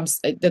of jobs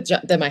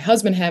that my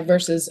husband have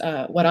versus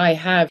what I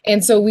have.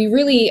 And so we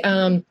really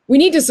we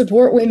need to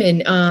support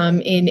women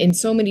in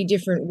so many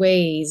different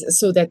ways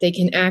so that they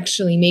can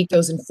actually make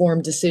those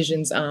informed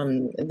decisions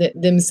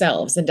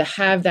themselves, and to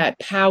have that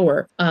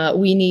power.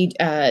 We need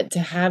to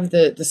have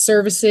the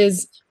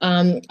services.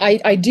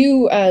 I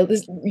do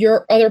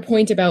your other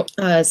point about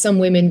some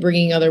women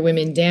bringing other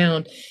women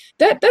down.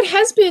 That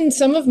has been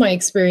some of my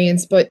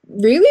experience, but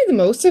really the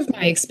most of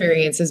my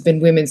experience has been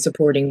women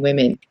supporting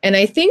women. And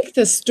I think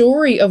the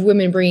story of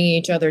women bringing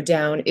each other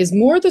down is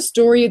more the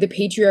story the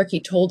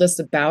patriarchy told us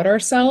about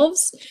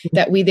ourselves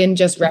that we then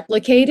just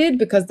replicated,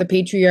 because the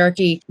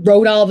patriarchy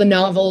wrote all the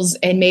novels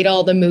and made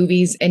all the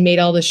movies and made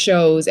all the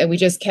shows, and we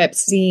just kept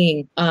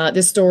seeing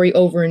this story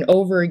over and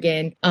over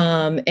again,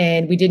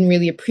 and we didn't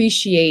really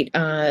appreciate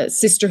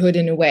sisterhood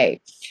in a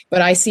way.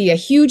 But I see a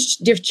huge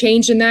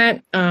change in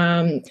that.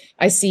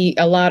 I see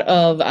a lot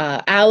of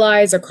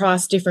allies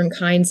across different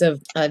kinds of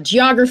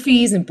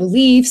geographies and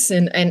beliefs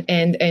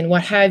and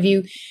what have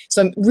you.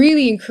 So I'm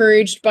really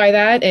encouraged by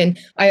that. And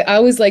I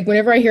always like,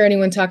 whenever I hear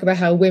anyone talk about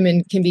how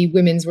women can be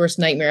women's worst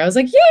nightmare, I was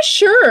like, yeah,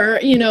 sure,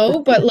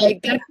 but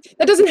like that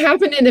doesn't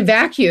happen in a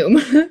vacuum.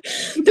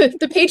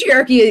 the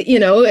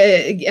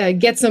patriarchy,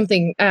 gets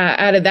something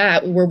out of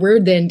that where we're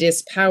then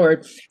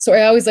dispowered. So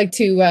I always like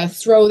to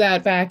throw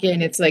that back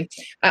in. It's like,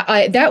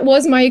 that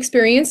was my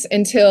experience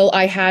until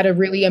I had a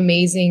really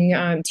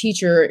amazing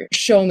teacher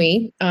show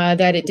me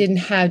that it didn't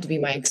have to be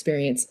my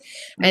experience.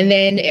 And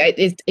then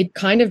it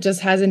kind of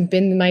just hasn't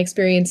been my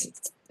experience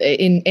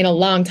in a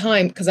long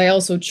time, because I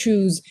also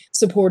choose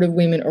supportive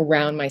women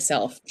around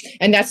myself.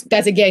 And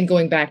that's again,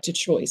 going back to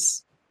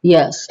choice.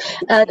 Yes,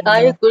 and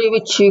I agree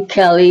with you,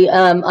 Kelly.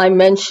 I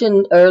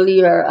mentioned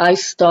earlier I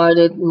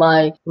started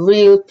my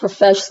real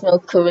professional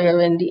career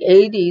in the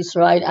 80s,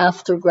 right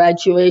after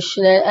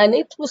graduation, and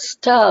it was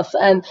tough.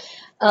 And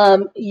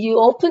you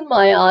opened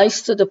my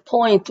eyes to the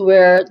point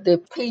where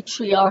the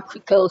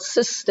patriarchal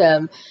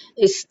system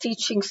is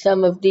teaching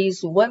some of these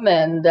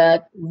women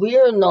that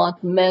we're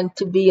not meant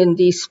to be in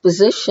these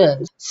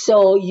positions.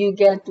 So you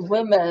get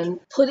women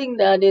putting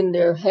that in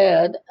their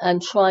head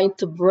and trying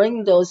to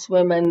bring those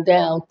women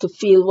down to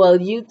feel, well,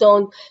 you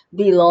don't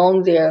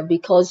belong there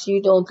because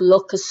you don't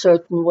look a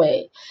certain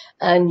way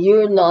and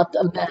you're not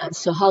a man.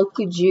 So how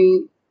could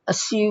you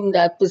assume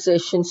that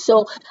position?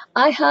 So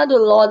I had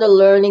a lot of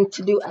learning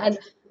to do. And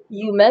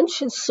you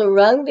mentioned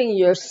surrounding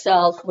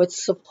yourself with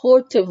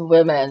supportive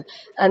women,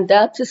 and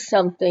that is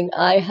something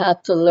I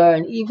had to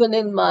learn even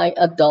in my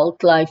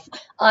adult life.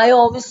 I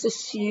always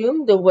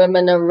assume the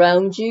women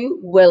around you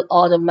will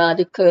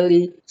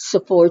automatically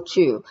support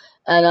you,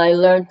 and I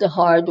learned the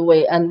hard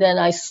way. And then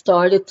I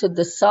started to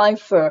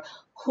decipher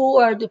who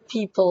are the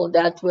people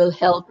that will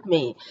help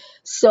me.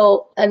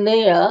 So,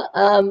 Anea,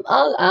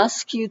 I'll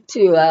ask you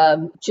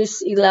to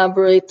just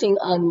elaborating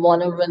on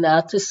one of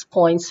Renata's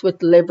points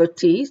with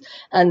liberties,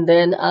 and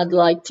then I'd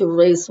like to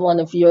raise one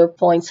of your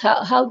points.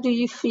 How do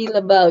you feel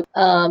about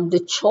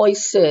the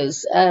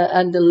choices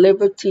and the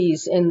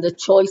liberties in the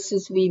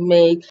choices we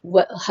make,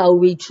 how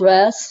we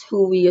dress,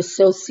 who we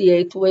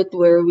associate with,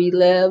 where we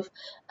live,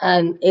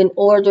 and in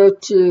order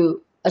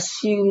to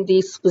assume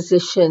these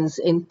positions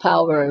in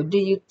power? Do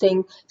you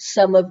think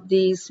some of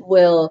these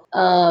will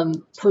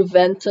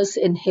prevent us,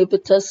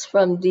 inhibit us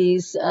from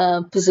these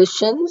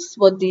positions?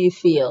 What do you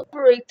feel?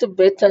 Elaborate a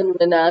bit on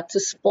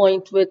Renata's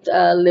point with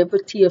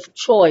liberty of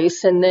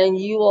choice, and then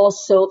you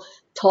also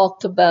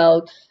talked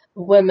about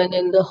women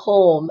in the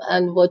home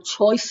and what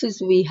choices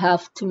we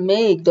have to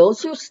make.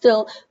 Those are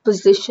still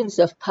positions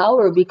of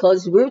power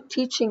because we're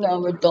teaching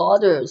our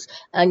daughters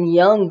and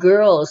young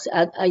girls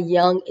at a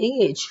young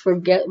age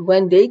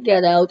when they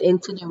get out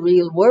into the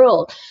real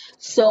world.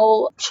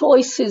 So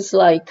choices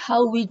like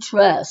how we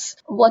dress,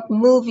 what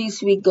movies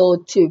we go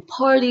to,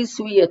 parties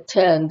we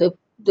attend,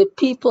 the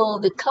people,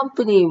 the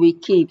company we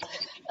keep,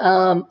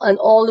 and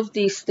all of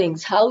these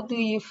things. How do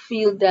you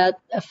feel that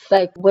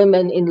affect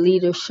women in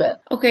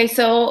leadership? Okay,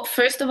 so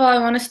first of all, I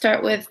want to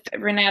start with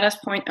Renata's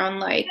point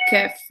on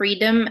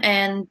freedom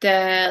and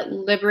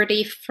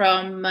liberty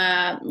from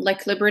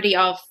liberty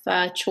of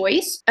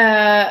choice.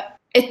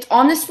 It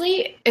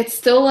honestly, it's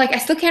still I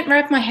still can't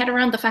wrap my head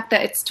around the fact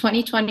that it's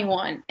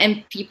 2021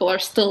 and people are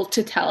still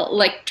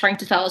trying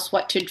to tell us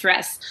what to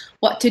dress,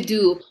 what to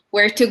do,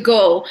 where to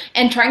go,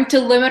 and trying to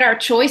limit our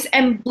choice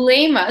and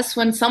blame us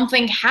when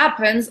something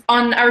happens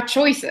on our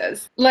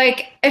choices.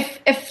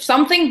 If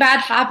something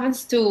bad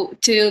happens to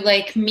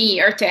me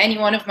or to any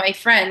one of my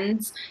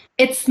friends,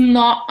 it's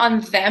not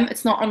on them.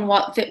 It's not on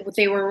what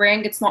they were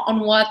wearing. It's not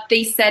on what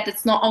they said.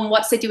 It's not on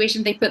what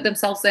situation they put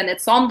themselves in.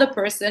 It's on the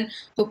person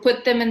who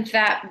put them in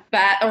that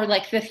bad, or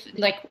like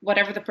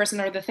whatever the person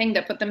or the thing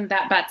that put them in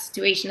that bad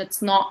situation.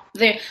 It's not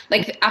they,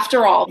 like,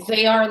 after all,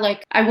 they are,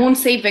 like, I won't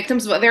say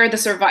victims, but they're the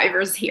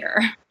survivors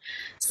here.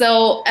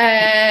 So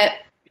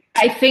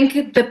I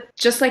think that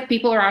just like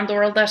people around the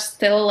world are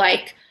still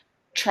like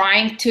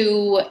trying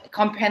to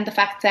comprehend the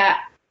fact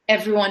that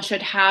everyone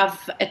should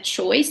have a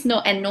choice,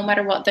 and no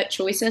matter what that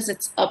choice is,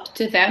 it's up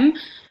to them,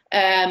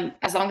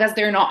 as long as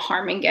they're not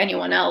harming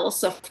anyone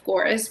else, of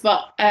course.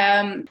 But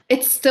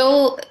it's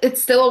still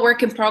a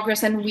work in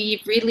progress, and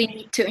we really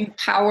need to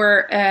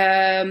empower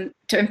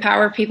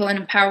people and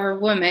empower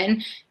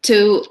women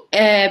to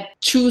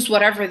choose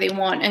whatever they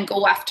want and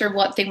go after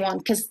what they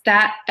want, because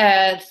that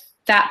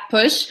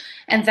push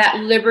and that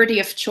liberty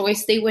of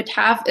choice they would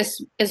have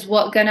is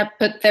what gonna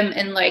put them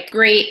in like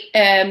great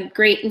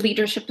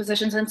leadership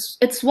positions, and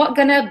it's what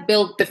gonna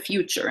build the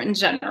future in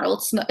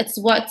general. It's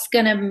what's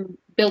gonna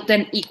build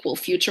an equal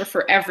future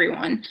for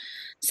everyone.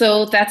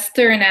 So that's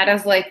to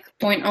Renata's like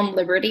point on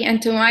liberty,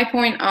 and to my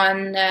point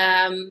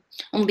on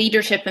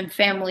leadership and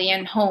family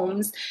and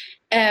homes.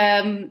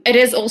 It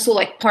is also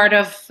like part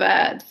of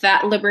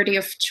that liberty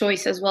of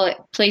choice as well. It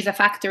plays a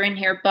factor in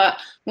here. But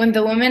when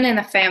the women in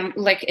a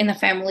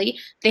family,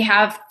 they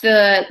have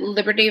the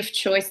liberty of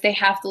choice, they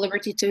have the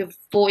liberty to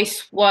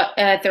voice what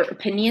their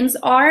opinions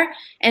are,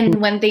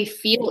 and when they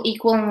feel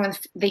equal and when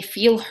they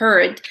feel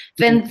heard,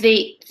 then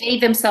they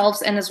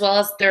themselves, and as well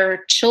as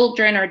their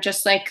children, or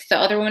just like the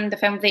other one in the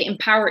family, they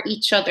empower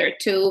each other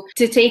to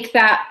take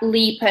that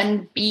leap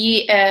and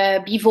be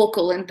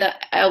vocal in the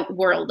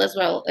world as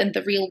well, in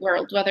the real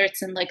world, whether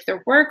it's in like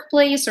their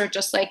workplace or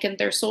just like in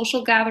their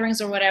social gatherings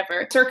or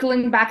whatever.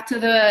 Circling back to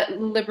the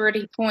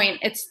liberty point,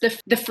 it's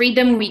the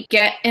freedom we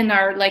get in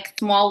our like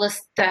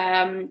smallest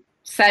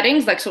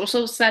settings, like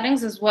social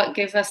settings, is what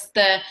gives us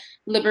the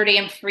liberty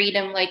and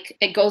freedom. Like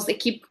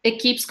it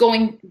keeps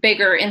going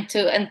bigger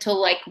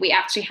until like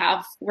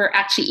we're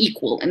actually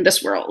equal in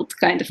this world,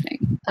 kind of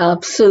thing.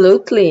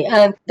 Absolutely.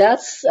 And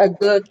that's a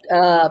good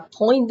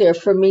point there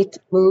for me to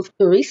move,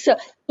 Teresa.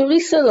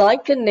 Teresa,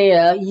 like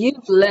Anea,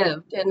 you've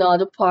lived in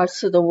other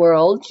parts of the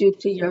world due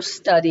to your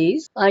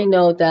studies. I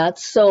know that.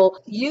 So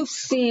you've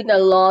seen a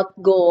lot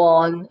go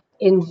on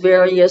in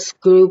various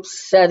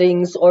groups,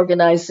 settings,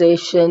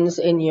 organizations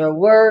in your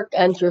work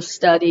and your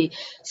study.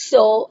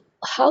 So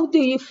how do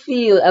you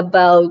feel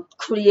about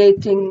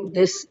creating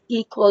this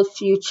equal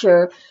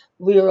future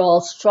we're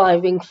all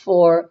striving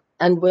for,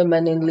 and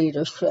women in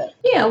leadership?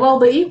 Yeah, well,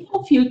 the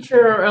equal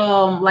future,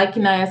 like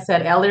Inaya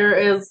said earlier,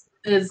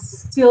 is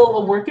still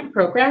a work in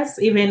progress,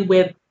 even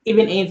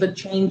in the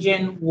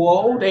changing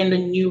world and the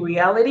new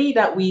reality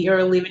that we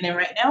are living in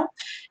right now.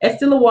 It's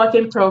still a work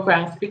in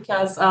progress,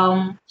 because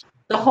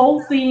the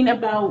whole thing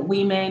about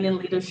women in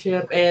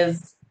leadership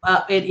is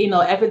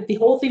the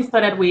whole thing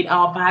started with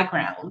our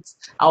backgrounds,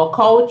 our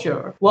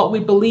culture, what we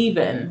believe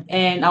in,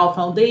 and our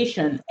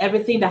foundation,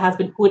 everything that has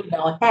been put in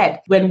our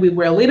head when we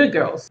were little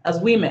girls as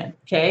women.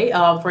 Okay,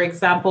 for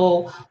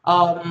example,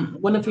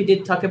 one of you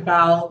did talk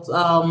about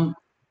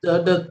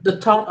the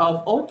thought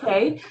of,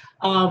 okay,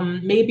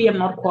 maybe I'm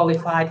not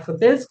qualified for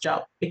this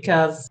job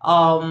because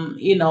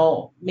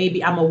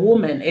maybe I'm a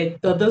woman.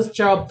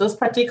 This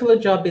particular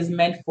job is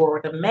meant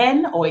for the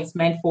men, or it's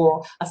meant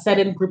for a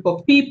certain group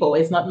of people.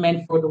 It's not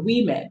meant for the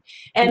women.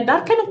 And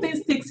that kind of thing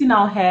sticks in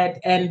our head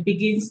and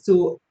begins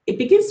to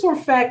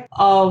affect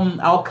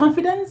our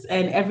confidence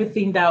and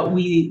everything that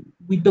we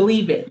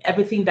believe in,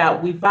 everything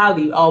that we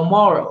value, our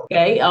moral.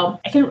 Okay,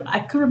 I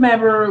can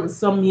remember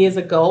some years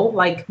ago,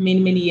 like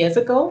many years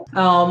ago,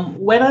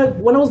 when I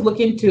was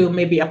looking to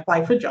maybe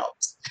apply for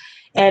jobs,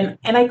 and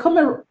I come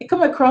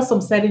across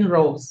some certain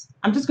roles.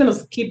 I'm just gonna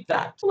skip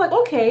that. I'm like,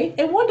 okay.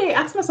 And one day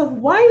I asked myself,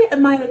 why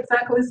am I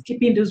exactly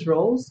skipping these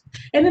roles?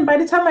 And then by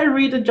the time I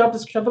read the job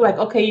description, I'm like,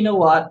 okay, you know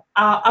what?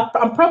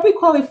 I'm probably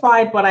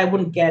qualified, but I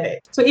wouldn't get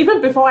it. So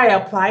even before I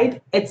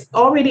applied, it's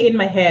already in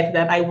my head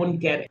that I wouldn't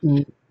get it.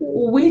 Mm.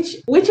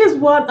 Which is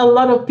what a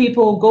lot of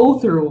people go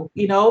through.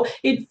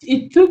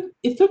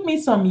 It took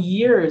me some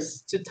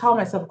years to tell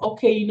myself,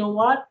 okay, you know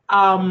what?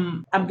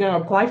 I'm gonna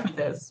apply for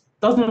this.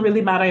 Doesn't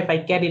really matter if I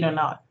get it or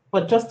not,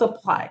 but just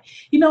apply.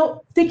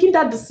 Taking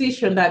that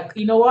decision that,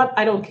 you know what,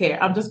 I don't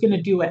care, I'm just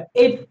gonna do it.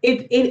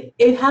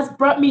 It has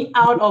brought me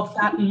out of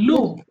that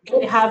loop.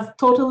 It has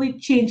totally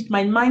changed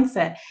my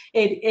mindset.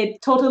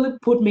 It totally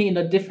put me in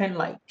a different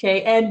light.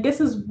 Okay, and this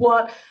is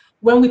what,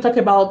 when we talk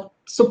about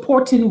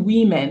supporting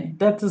women,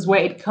 that is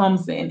where it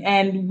comes in,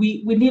 and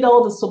we need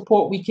all the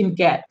support we can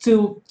get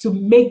to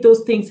make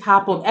those things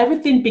happen.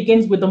 Everything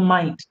begins with the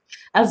mind.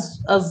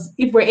 As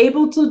if we're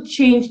able to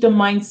change the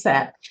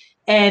mindset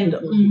and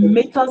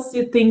make us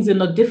see things in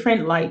a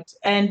different light,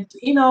 and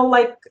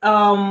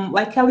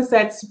like Kelly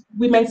said,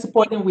 women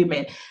supporting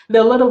women.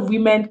 There are a lot of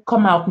women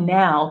come out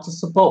now to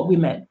support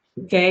women.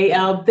 Okay,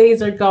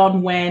 days are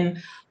gone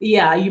when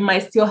you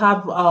might still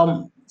have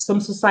some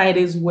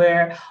societies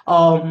where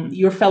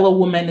your fellow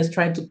woman is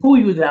trying to pull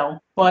you down.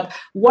 But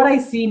what I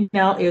see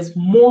now is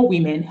more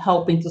women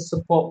helping to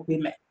support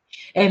women.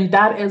 And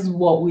that is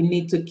what we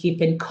need to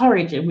keep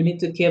encouraging. We need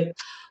to keep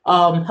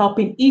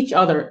helping each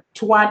other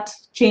to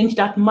change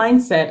that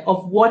mindset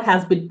of what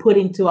has been put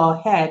into our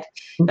head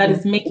that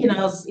is making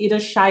us either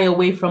shy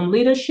away from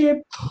leadership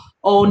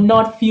or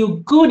not feel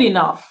good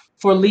enough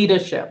for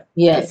leadership.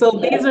 Yes. So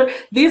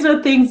these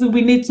are things that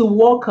we need to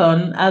work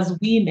on as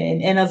women,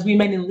 and as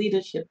women in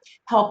leadership,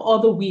 help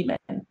other women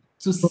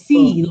to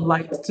see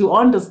light, to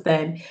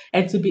understand,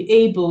 and to be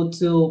able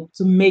to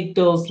make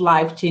those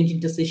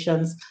life-changing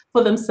decisions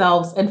for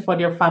themselves and for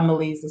their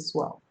families as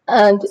well.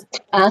 And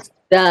to add to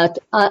that,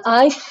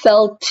 I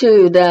felt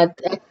too that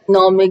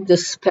economic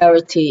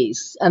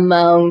disparities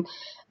among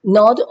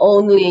not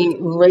only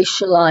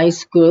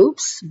racialized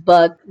groups,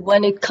 but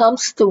when it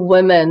comes to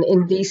women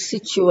in these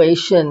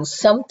situations,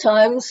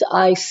 sometimes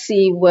I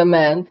see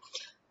women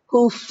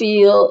who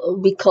feel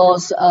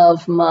because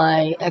of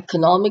my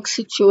economic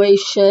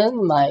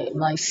situation,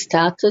 my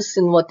status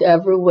in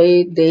whatever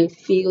way they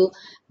feel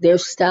their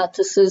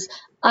status is,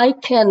 I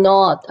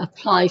cannot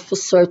apply for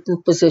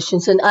certain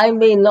positions and I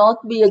may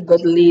not be a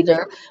good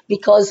leader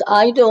because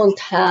I don't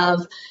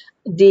have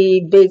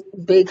the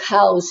big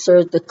house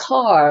or the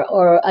car,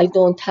 or I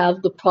don't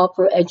have the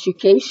proper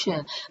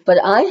education. But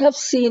I have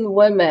seen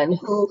women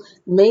who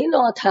may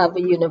not have a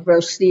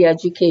university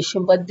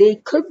education, but they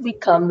could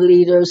become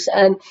leaders.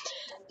 And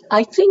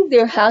I think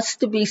there has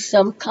to be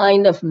some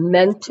kind of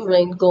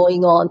mentoring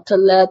going on to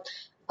let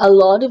a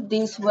lot of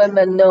these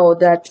women know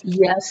that,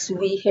 yes,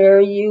 we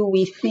hear you,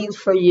 we feel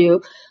for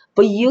you,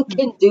 but you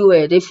can do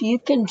it. If you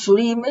can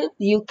dream it,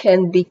 you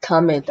can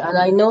become it. And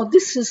I know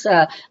this is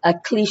a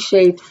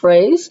cliched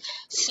phrase.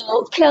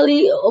 So,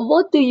 Kelly,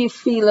 what do you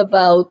feel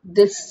about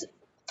this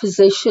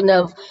position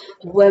of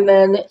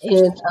women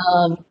in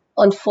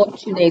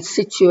unfortunate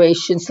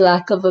situations,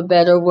 lack of a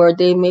better word?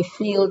 They may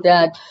feel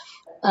that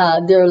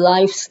their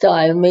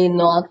lifestyle may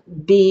not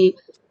be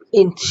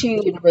in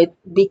tune with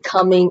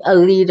becoming a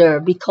leader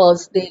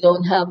because they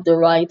don't have the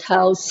right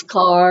house,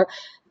 car,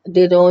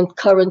 they don't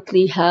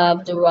currently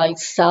have the right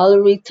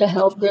salary to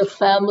help their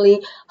family.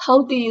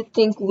 How do you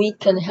think we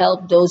can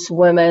help those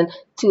women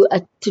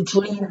to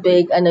dream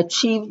big and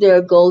achieve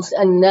their goals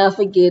and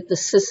navigate the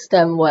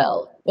system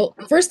well? Well,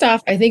 first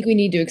off, I think we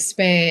need to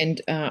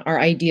expand our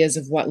ideas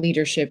of what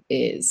leadership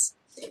is,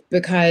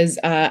 because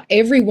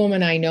every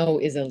woman I know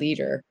is a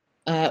leader.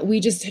 We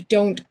just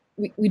don't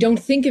we don't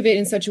think of it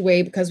in such a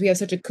way because we have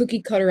such a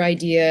cookie cutter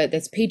idea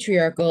that's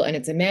patriarchal, and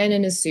it's a man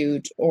in a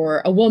suit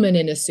or a woman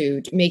in a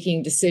suit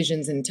making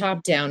decisions and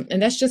top down,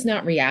 and that's just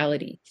not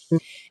reality.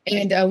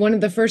 And one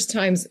of the first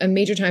times,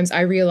 major times,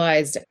 I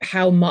realized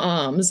how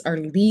moms are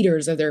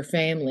leaders of their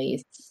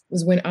families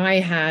was when I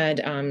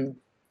had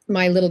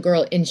my little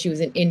girl, and she was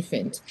an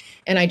infant,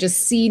 and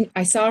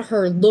I saw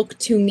her look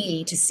to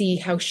me to see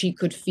how she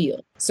could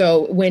feel.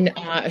 So when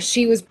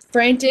she was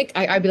frantic,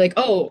 I'd be like,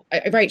 oh,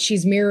 right,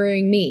 she's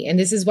mirroring me, and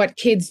this is what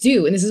kids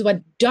do, and this is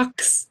what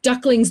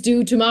ducklings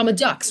do to mama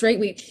ducks, right?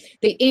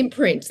 They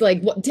imprint,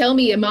 like, tell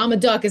me a mama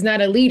duck is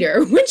not a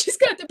leader when she's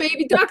got the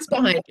baby ducks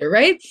behind her,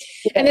 right?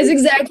 And that's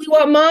exactly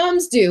what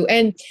moms do.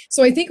 And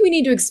so I think we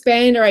need to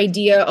expand our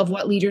idea of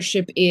what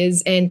leadership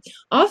is. And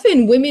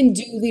often women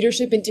do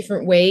leadership in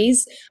different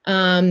ways.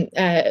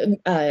 Leading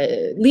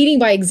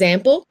by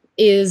example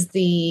is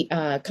the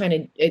kind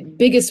of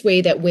biggest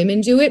way that women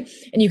do it.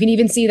 And you can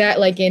even see that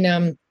like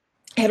in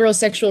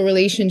heterosexual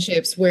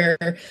relationships where,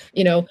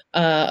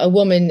 a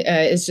woman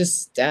is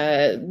just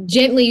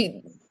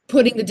gently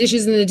putting the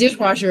dishes in the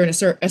dishwasher in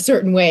a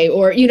certain way,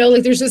 or,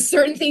 like there's just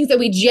certain things that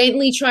we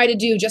gently try to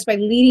do just by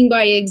leading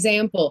by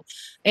example.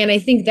 And I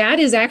think that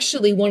is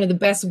actually one of the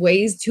best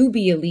ways to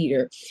be a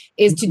leader,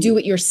 is to do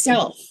it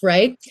yourself,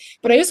 right?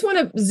 But I just want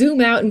to zoom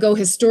out and go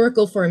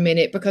historical for a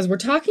minute, because we're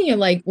talking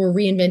like we're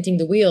reinventing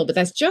the wheel, but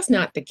that's just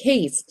not the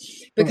case,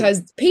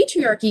 because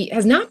patriarchy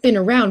has not been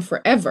around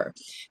forever.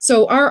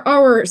 So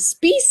our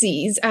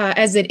species,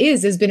 as it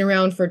is, has been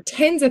around for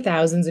tens of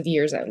thousands of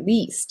years at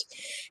least.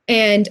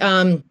 And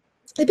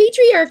the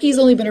patriarchy has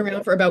only been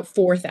around for about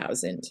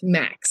 4,000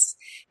 max.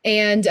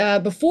 And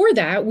before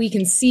that, we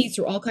can see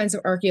through all kinds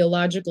of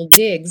archaeological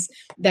digs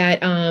that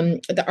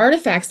the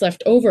artifacts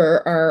left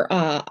over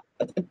are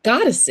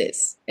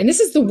goddesses. And this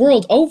is the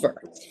world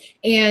over.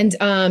 And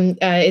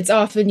it's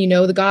often,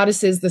 the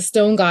goddesses, the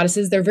stone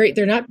goddesses,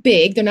 they're not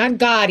big, they're not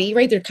gaudy,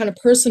 right? They're kind of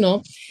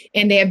personal.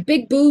 And they have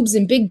big boobs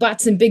and big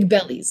butts and big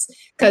bellies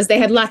because they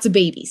had lots of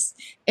babies.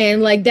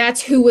 And like,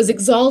 that's who was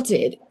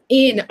exalted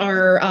in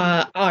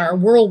our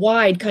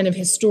worldwide kind of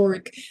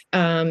historic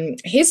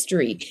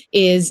history,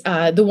 is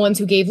the ones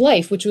who gave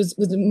life, which was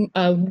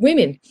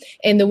women,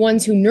 and the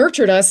ones who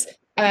nurtured us,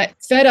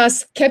 fed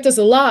us, kept us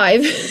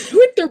alive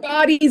with their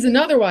bodies and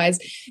otherwise,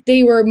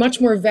 they were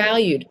much more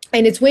valued.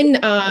 And it's when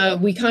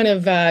we kind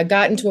of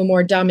got into a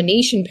more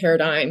domination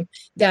paradigm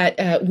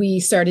that we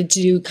started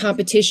to do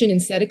competition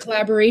instead of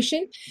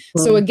collaboration.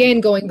 So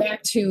again, going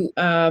back to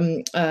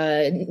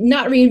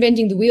not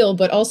reinventing the wheel,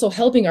 but also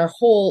helping our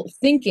whole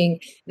thinking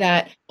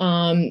that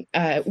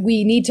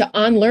we need to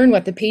unlearn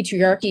what the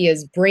patriarchy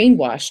has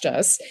brainwashed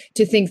us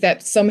to think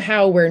that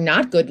somehow we're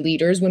not good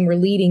leaders when we're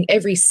leading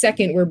every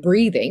second we're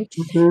breathing.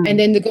 And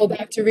then to go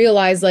back to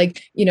realize,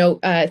 like,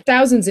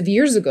 thousands of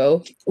years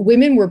ago,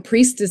 women were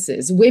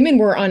priestesses. Women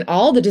were on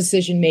all the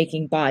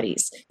decision-making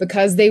bodies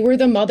because they were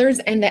the mothers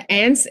and the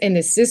aunts and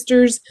the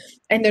sisters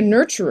and the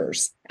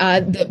nurturers.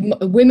 The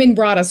women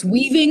brought us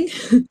weaving,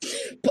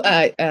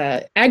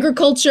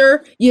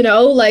 agriculture,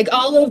 like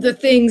all of the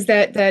things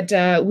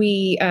that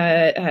we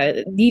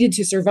needed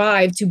to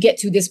survive to get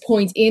to this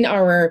point in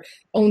our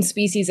own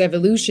species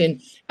evolution.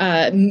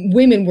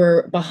 Women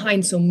were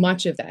behind so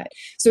much of that.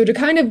 So to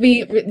kind of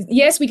be,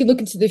 yes, we can look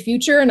into the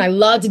future, and I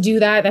love to do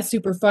that. That's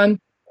super fun.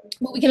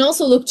 But we can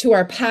also look to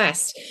our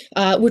past,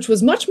 which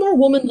was much more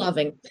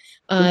woman-loving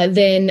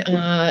than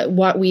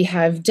what we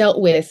have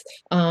dealt with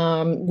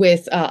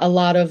a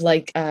lot of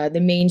the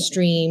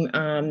mainstream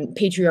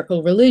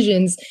patriarchal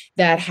religions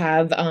that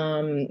have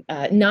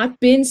not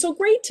been so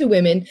great to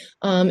women,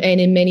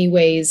 and in many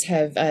ways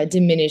have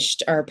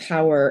diminished our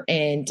power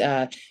and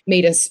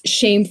made us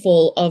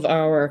shameful of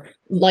our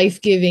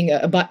life-giving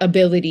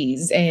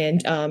abilities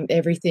and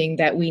everything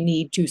that we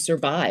need to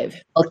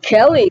survive. Well,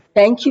 Kelly,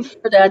 thank you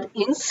for that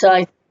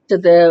insight to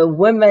the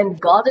women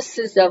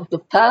goddesses of the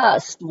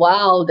past.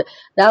 Wow,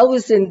 that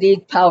was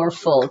indeed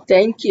powerful.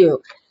 Thank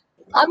you.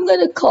 I'm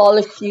going to call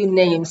a few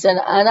names, and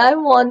I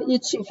want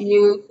each of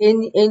you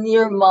in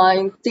your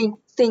mind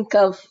think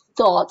of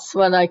thoughts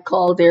when I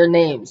call their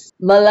names.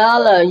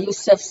 Malala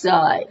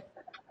Yousafzai,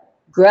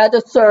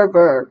 Greta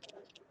Thunberg,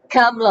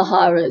 Kamala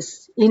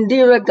Harris,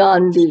 Indira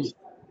Gandhi,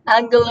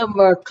 Angela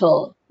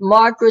Merkel,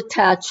 Margaret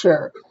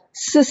Thatcher,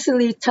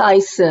 Cicely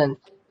Tyson,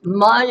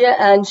 Maya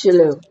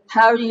Angelou,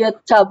 Harriet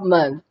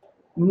Tubman,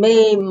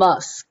 Mae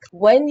Musk.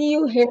 When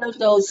you hear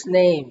those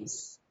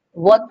names,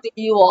 what do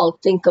you all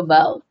think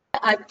about?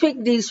 I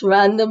picked these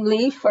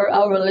randomly for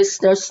our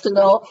listeners to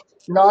know,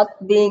 not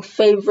being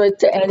favorite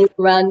to any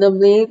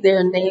randomly.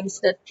 They're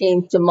names that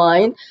came to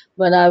mind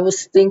when I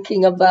was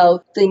thinking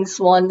about things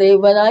one day.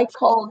 When I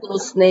call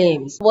those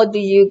names, what do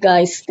you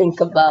guys think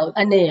about?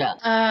 Anea?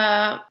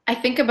 I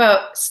think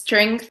about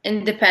strength,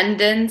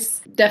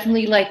 independence,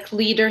 definitely like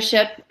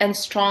leadership and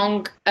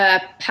strong,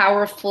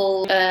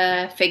 powerful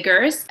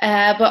figures.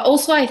 But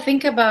also I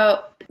think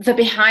about the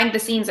behind the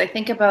scenes. I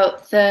think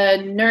about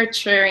the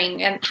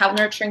nurturing and how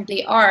nurturing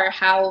they are,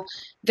 how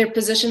their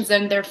positions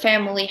in their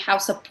family, how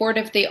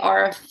supportive they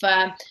are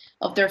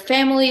of their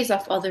families,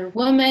 of other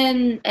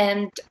women,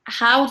 and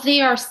how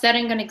they are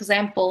setting an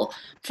example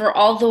for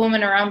all the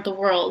women around the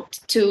world,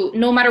 to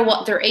no matter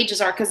what their ages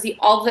are, because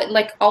all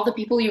the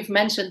people you've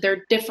mentioned,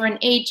 they're different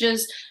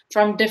ages,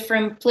 from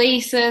different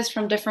places,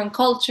 from different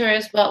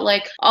cultures, but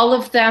like all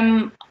of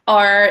them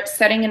are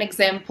setting an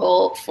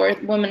example for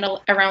women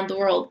around the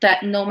world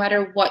that no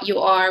matter what you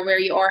are, where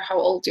you are, how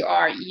old you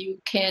are, you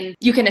can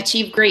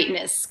achieve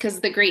greatness,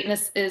 because the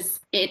greatness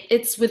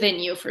it's within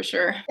you for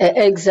sure.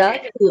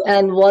 Exactly.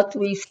 And what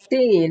we've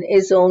seen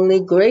is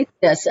only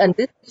greatness. And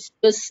this is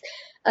just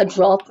a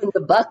drop in the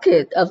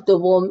bucket of the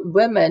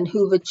women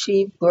who've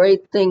achieved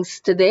great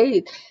things to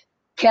date.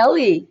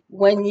 Kelly,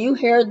 when you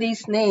hear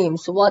these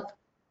names, what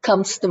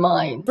comes to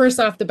mind? First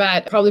off the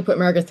bat, probably put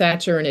Margaret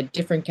Thatcher in a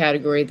different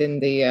category than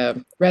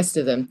the rest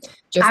of them.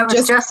 I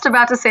was just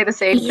about to say the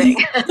same thing.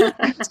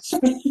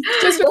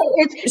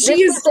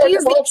 She is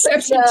the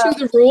exception to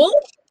the rule.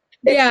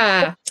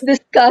 Yeah.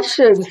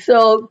 Discussion.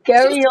 So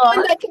carry on.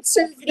 One that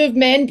conservative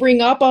men bring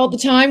up all the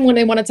time when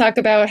they want to talk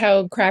about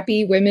how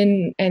crappy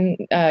women and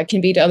can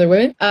be to other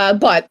women.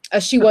 But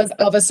she was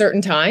of a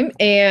certain time,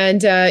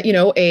 and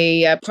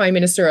a prime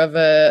minister of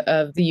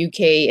the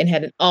UK, and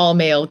had an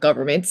all-male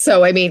government.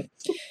 So I mean,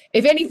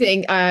 if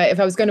anything, if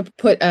I was going to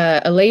put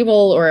a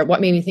label or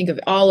what made me think of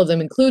all of them,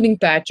 including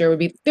Thatcher, would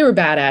be they were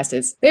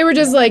badasses. They were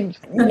just like,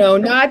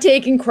 not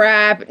taking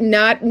crap,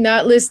 not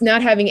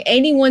having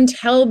anyone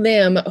tell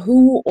them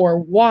who or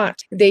what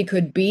they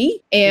could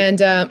be.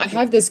 And I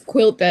have this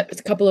quilt that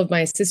a couple of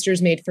my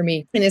sisters made for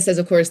me, and it says,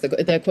 of course,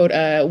 the quote,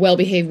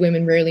 "Well-behaved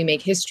women rarely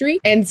make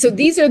history." And so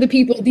these are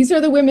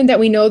the women that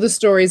we know the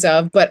stories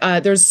of, but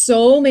there's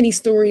so many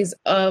stories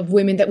of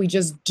women that we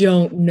just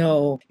don't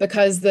know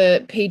because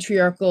the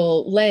patriarchal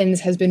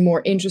lens has been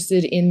more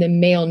interested in the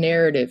male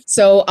narrative.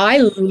 So I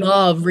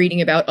love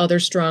reading about other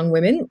strong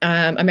women.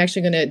 I'm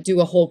actually going to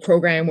do a whole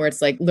program where it's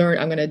like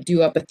I'm going to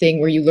do up a thing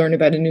where you learn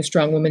about a new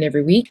strong woman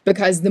every week,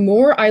 because the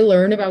more I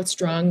learn about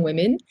strong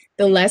women,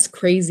 the less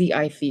crazy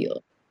I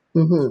feel.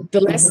 Mm-hmm.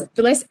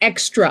 The less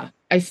extra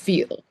I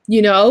feel,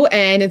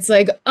 and it's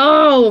like,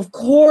 oh, of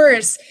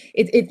course,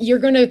 you're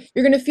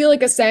gonna feel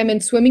like a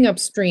salmon swimming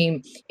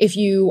upstream if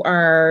you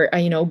are,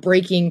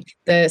 breaking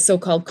the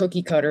so-called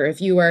cookie cutter, if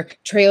you are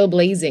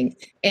trailblazing.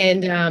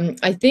 And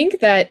I think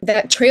that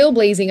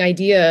trailblazing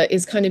idea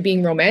is kind of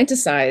being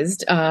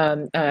romanticized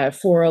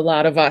for a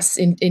lot of us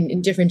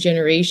in different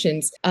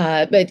generations,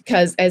 but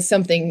because as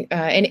something,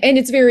 and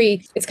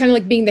it's kind of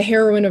like being the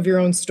heroine of your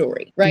own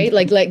story, right?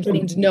 Like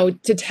getting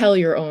to tell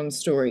your own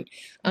story.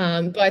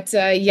 But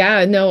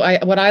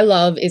what I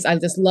love is I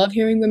just love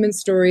hearing women's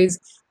stories.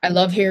 I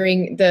love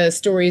hearing the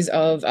stories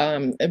of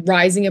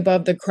rising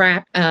above the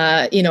crap.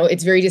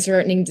 It's very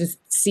disheartening to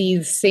see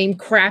the same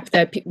crap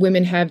that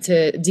women have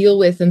to deal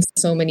with in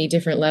so many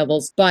different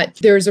levels, but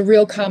there's a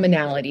real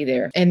commonality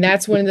there. And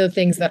that's one of the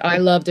things that I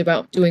loved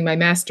about doing my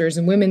master's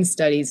in women's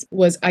studies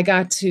was I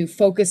got to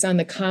focus on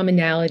the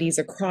commonalities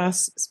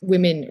across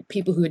women,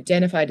 people who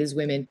identified as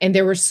women. And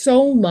there was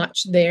so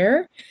much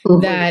there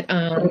that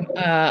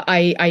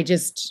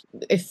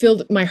it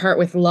filled my heart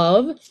with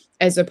love,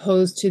 as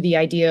opposed to the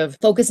idea of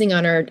focusing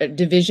on our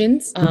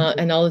divisions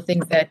and all the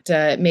things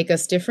that make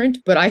us different.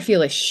 But I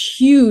feel a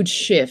huge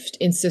shift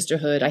in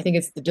sisterhood. I think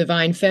it's the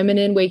divine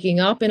feminine waking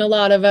up in a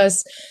lot of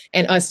us,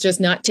 and us just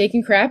not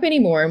taking crap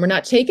anymore. And we're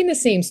not taking the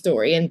same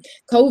story. And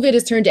COVID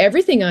has turned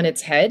everything on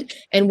its head.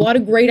 And what a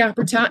great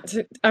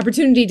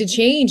opportunity to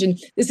change. And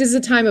this is a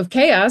time of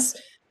chaos.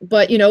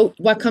 But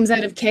what comes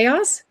out of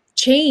chaos?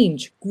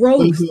 Change,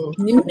 growth,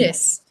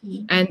 newness.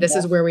 And this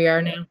is where we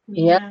are now.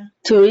 Yeah.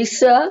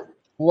 Teresa,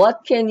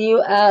 what can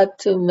you add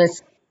to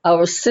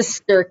our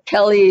sister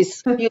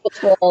Kelly's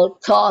beautiful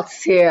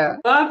thoughts here?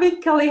 Well, I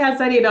think Kelly has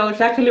said, she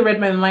actually read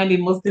my mind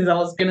in most things I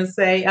was going to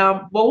say.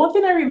 But one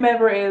thing I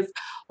remember is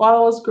while I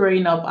was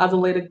growing up as a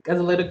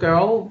little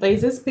girl,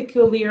 there's this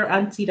peculiar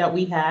auntie that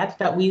we had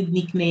that we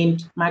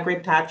nicknamed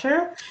Margaret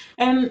Thatcher.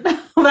 And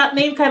that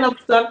name kind of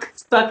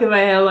stuck in my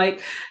head.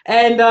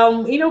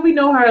 We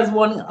know her as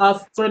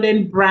a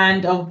certain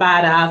brand of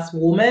badass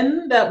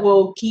woman that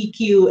will kick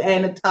you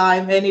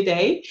anytime, any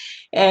day.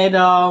 And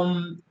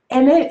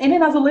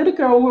then as a little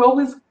girl, we're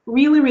always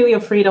really, really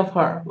afraid of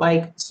her,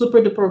 like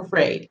super duper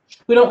afraid.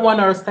 We don't want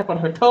her to step on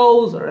her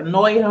toes or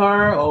annoy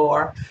her,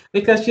 or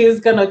because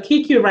she's gonna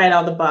kick you right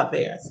out the butt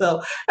there.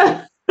 So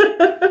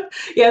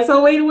yeah,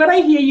 so when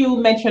I hear you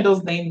mention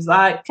those names,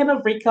 I kind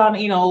of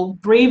recall,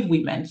 brave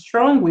women,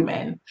 strong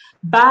women,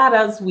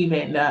 badass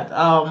women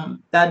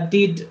that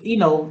did,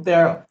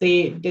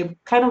 they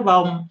kind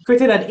of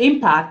created an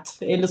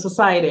impact in the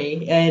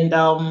society and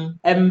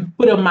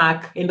put a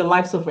mark in the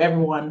lives of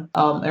everyone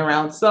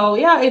around. So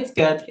yeah, it's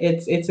good.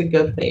 It's a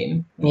good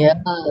thing.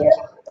 Yeah.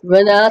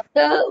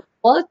 Renata,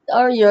 what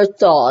are your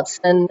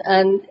thoughts? And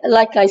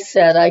like I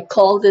said, I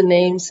called the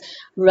names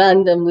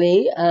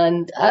randomly,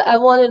 and I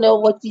want to know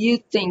what you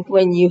think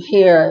when you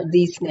hear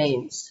these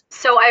names.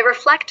 So I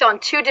reflect on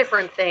two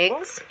different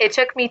things. It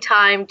took me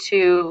time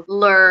to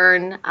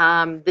learn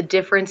the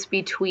difference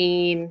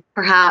between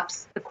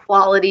perhaps the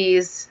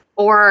qualities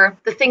or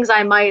the things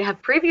I might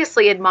have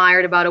previously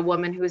admired about a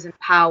woman who's in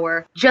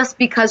power just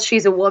because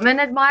she's a woman,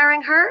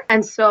 admiring her.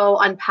 And so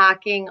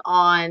unpacking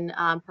on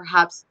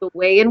perhaps the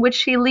way in which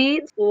she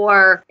leads,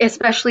 or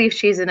especially if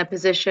she's in a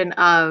position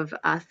of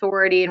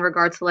authority in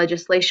regards to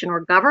legislation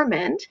or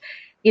government.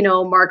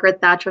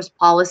 Margaret Thatcher's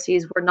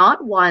policies were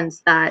not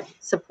ones that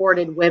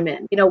supported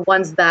women,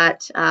 ones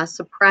that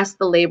suppressed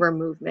the labor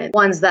movement,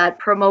 ones that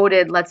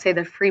promoted, let's say,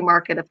 the free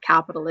market of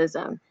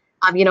capitalism.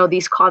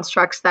 These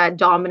constructs that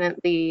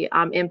dominantly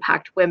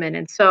impact women.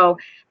 And so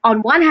on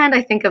one hand,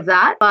 I think of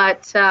that,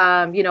 but,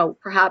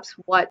 perhaps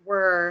what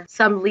were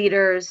some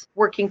leaders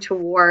working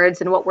towards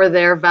and what were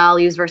their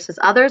values versus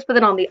others. But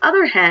then on the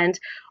other hand,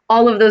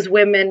 all of those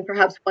women,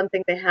 perhaps one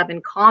thing they have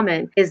in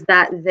common is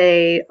that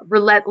they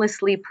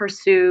relentlessly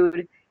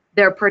pursued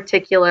their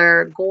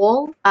particular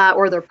goal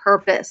or their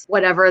purpose,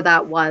 whatever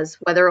that was,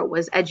 whether it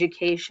was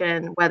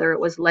education, whether it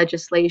was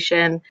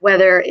legislation,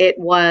 whether it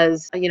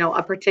was,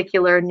 a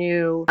particular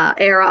new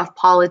era of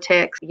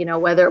politics,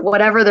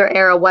 whatever their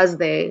era was,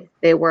 they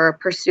were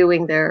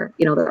pursuing their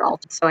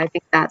ultimate. So I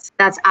think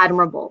that's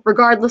admirable,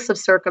 regardless of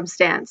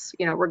circumstance,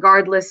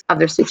 regardless of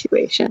their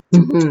situation.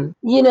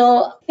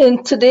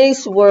 In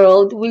today's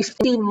world, we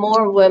see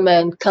more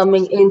women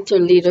coming into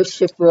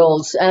leadership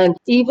roles. And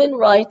even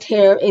right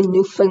here in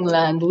Newfoundland,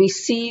 we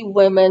see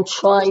women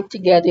trying to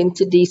get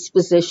into these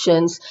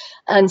positions,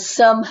 and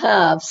some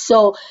have.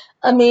 So,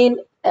 Ania,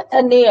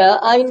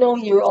 I know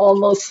you're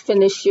almost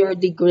finished your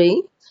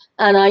degree.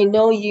 And I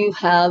know you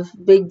have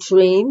big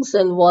dreams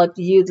and what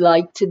you'd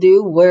like to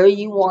do, where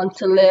you want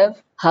to live,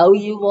 how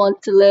you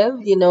want to live,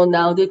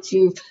 now that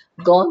you've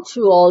gone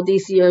through all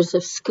these years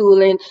of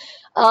schooling.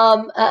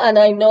 And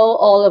I know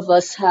all of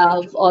us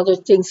have other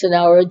things in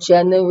our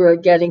agenda. We're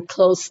getting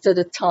close to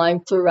the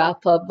time to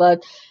wrap up,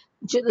 but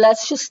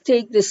let's just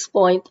take this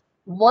point.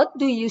 What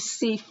do you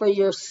see for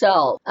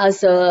yourself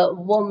as a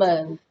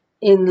woman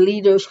in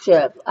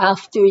leadership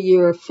after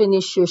you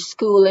finish your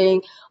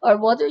schooling, or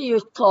what are your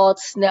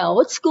thoughts now?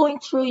 What's going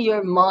through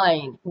your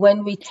mind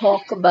when we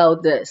talk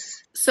about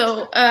this?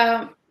 So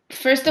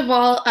First of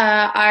all,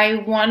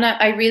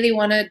 I really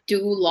wanna do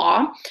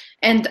law,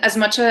 and as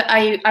much as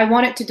I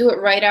wanted to do it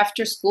right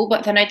after school,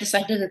 but then I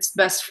decided it's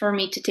best for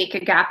me to take a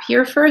gap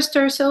year first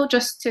or so,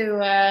 just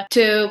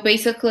to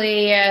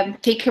basically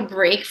take a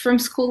break from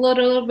school a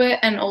little bit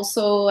and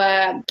also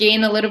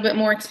gain a little bit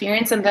more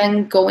experience and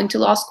then go into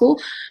law school.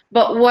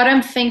 But what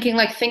I'm thinking,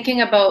 like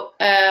thinking about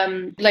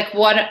like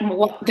what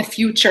the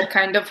future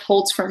kind of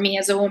holds for me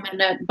as a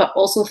woman, but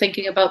also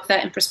thinking about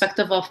that in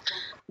perspective of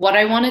what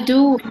I want to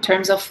do in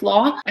terms of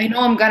law. I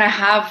know I'm gonna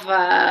have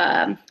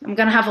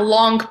a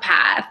long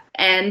path,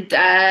 and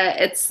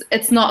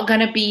it's not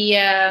gonna be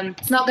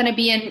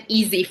an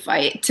easy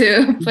fight,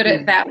 to put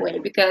it that way,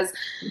 because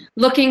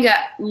looking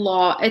at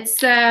law,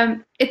 it's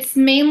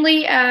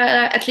mainly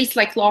at least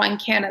like law in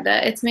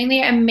Canada, it's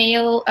mainly a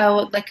male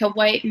like a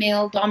white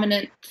male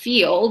dominant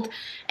field,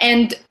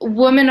 and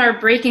women are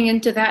breaking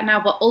into that now,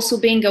 but also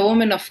being a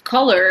woman of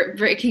color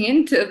breaking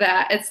into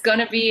that, it's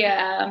gonna be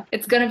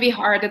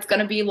hard, it's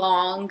gonna be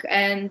long.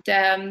 And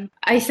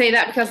I say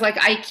that because like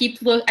I keep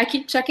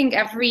checking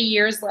every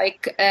year's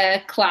like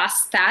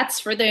class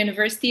stats for the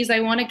universities I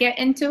want to get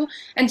into,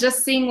 and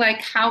just seeing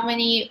like how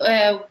many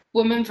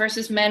women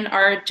versus men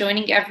are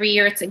joining every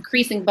year, it's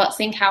increasing, but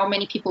seeing how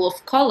many people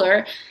of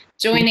color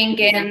joining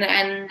in,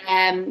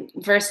 and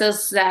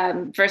versus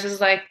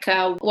like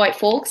white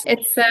folks, it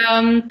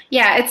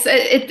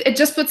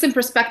just puts in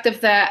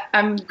perspective that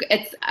I'm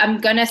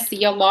gonna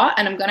see a lot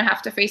and I'm gonna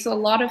have to face a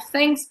lot of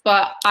things,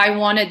 but I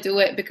want to do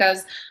it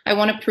because I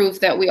want to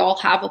prove that we all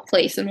have a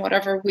place in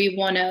whatever we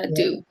want to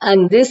do.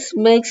 And this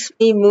makes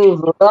me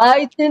move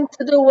right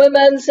into the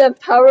women's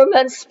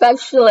empowerment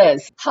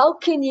specialist. How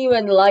can you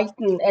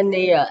enlighten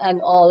Anea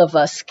and all of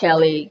us,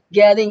 Kelly,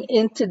 getting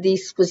into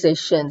these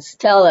positions?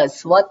 Tell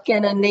us, what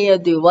can Anea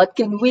do? What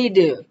can we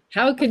do?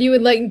 How could you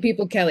enlighten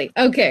people, Kelly?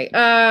 Okay.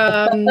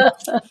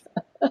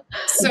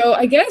 So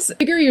I guess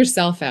figure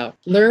yourself out.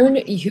 Learn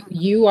who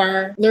you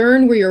are.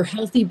 Learn where your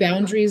healthy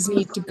boundaries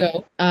need to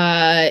go.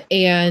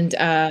 And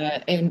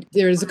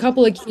there's a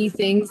couple of key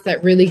things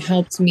that really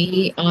helped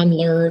me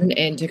unlearn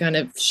and to kind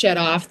of shed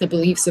off the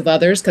beliefs of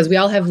others, because we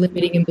all have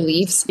limiting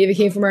beliefs. If it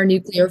came from our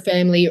nuclear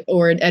family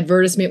or an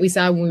advertisement we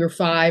saw when we were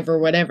 5 or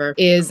whatever,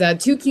 is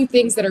two key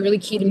things that are really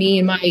key to me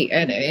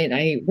and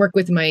I work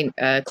with my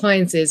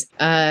clients is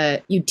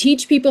you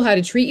teach people how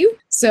to treat you.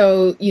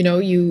 So,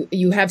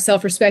 you have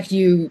self-respect,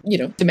 you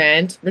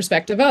demand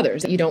respect of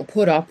others. You don't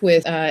put up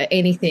with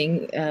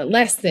anything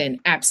less than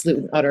absolute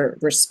and utter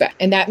respect.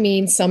 And that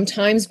means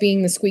sometimes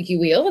being the squeaky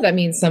wheel. That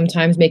means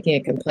sometimes making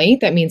a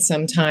complaint. That means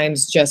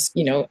sometimes just,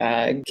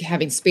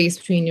 having space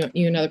between you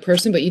and another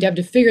person. But you'd have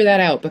to figure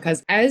that out,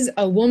 because as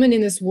a woman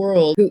in this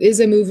world who is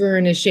a mover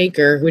and a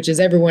shaker, which is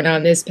everyone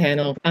on this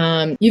panel,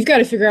 you've got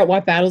to figure out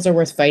what battles are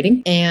worth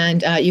fighting.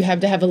 And you have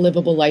to have a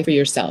livable life for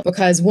yourself,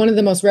 because one of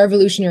the most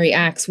revolutionary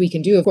acts we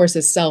can do, of course,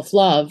 is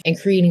self-love and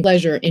creating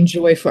pleasure and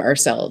joy for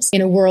ourselves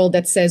in a world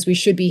that says we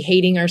should be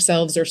hating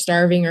ourselves or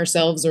starving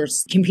ourselves or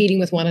competing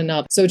with one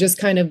another. So just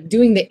kind of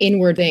doing the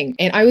inward thing.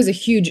 And I was a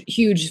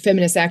huge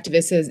feminist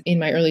activist in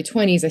my early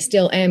 20s. I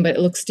still am, but it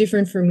looks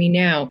different for me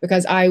now,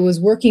 because I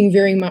was working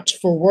very much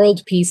for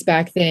world peace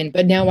back then.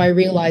 But now I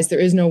realize there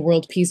is no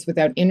world peace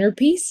without inner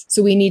peace.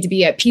 So we need to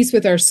be at peace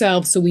with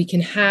ourselves so we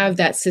can have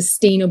that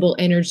sustainable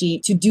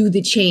energy to do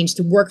the change,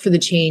 to work for the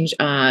change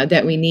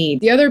that we need.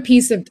 The other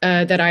piece of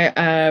that I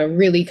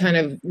really kind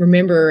of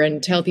remember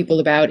and tell people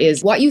about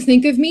is what you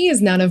think of me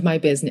is none of my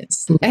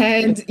business.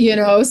 And,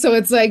 so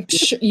it's like,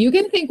 you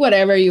can think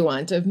whatever you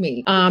want of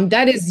me.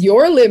 That is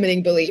your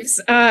limiting beliefs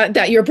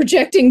that you're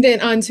projecting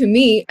then onto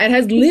me and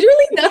has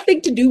literally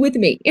nothing to do with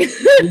me.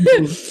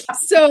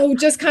 So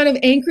just kind of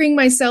anchoring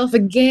myself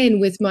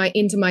again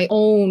into my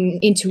own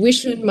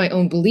intuition, my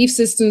own belief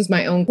systems,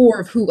 my own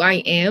core of who I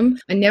am.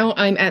 And now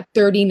I'm at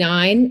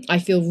 39. I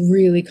feel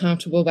really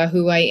comfortable about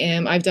who I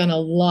am. I've done a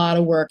lot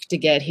of work to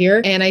get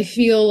here. And I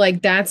feel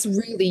like that's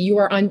really, you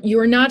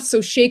are not so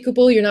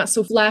shakeable. You're not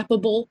so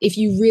flappable if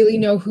you really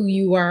know who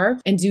you are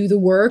and do the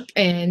work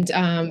and,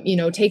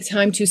 take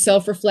time to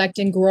self-reflect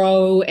and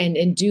grow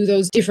and do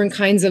those different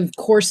kinds of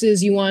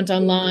courses you want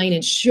online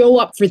and show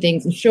up for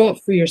things and show up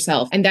for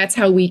yourself. And that's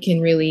how we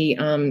can really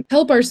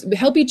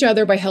help each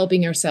other by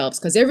helping ourselves.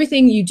 Because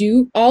everything you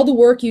do, all the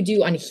work you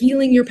do on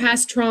healing your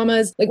past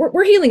traumas, like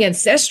we're healing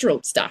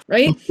ancestral stuff,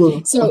 right?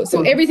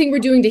 So everything we're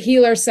doing to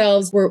heal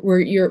ourselves,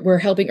 we're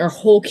helping our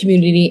whole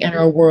community and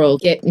our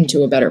world get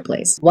into a better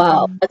place.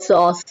 Wow, that's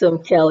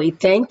awesome, Kelly.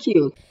 Thank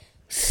you.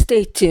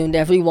 Stay tuned,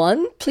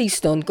 everyone.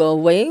 Please don't go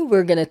away.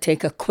 We're going to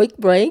take a quick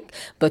break,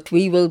 but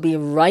we will be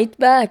right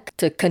back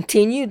to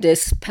continue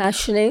this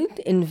passionate,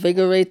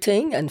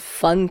 invigorating, and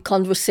fun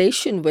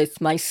conversation with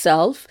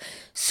myself,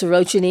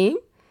 Sarojini,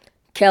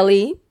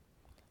 Kelly,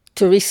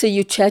 Teresa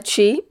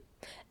Uchechi,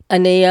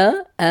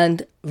 Anea,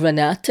 and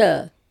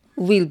Renata.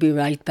 We'll be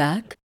right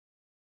back.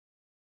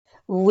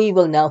 We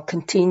will now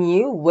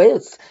continue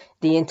with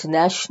the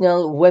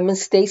International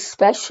Women's Day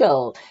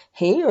Special,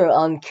 here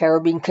on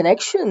Caribbean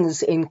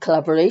Connections in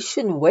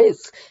collaboration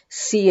with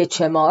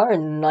CHMR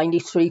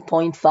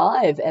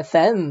 93.5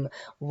 FM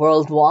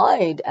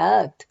worldwide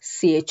at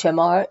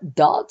chmr.ca.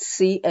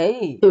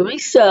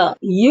 Teresa,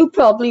 you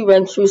probably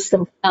went through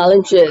some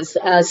challenges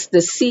as the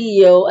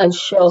CEO and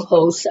show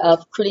host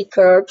of Pretty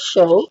Curb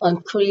Show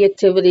on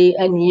Creativity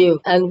and You.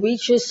 And we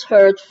just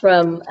heard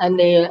from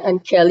Anea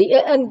and Kelly.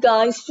 And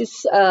guys,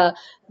 just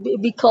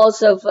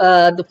because of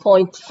from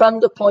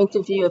the point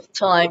of view of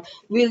time,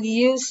 we'll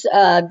use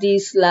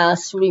these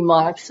last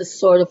remarks as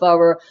sort of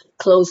our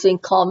closing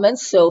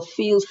comments. So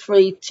feel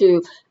free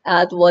to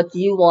add what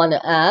you want to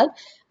add.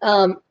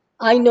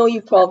 I know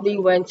you probably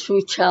went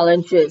through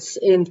challenges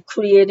in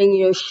creating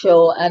your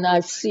show, and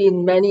I've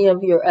seen many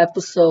of your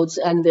episodes,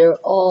 and they're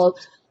all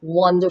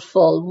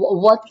wonderful.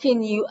 What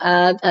can you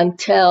add and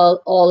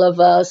tell all of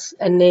us,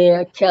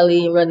 Anea,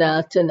 Kelly,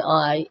 Renat, and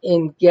I,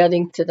 in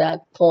getting to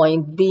that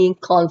point, being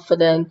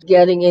confident,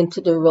 getting into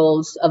the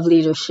roles of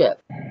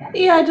leadership?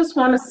 Yeah, I just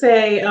want to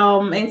say,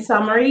 in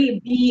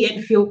summary, be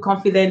and feel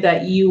confident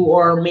that you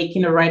are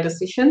making the right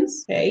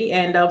decisions, okay,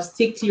 and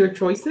stick to your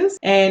choices.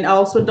 And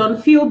also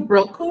don't feel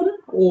broken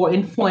or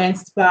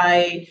influenced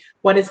by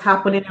what is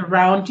happening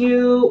around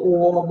you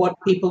or what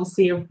people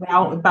say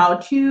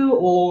about you,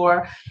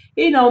 or,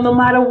 no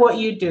matter what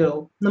you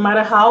do, no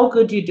matter how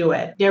good you do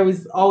it,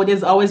 there's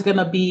always going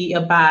to be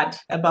a bad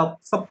about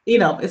some,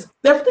 it's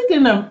definitely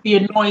going to be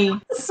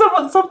annoying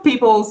some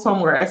people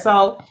somewhere.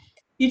 So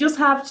you just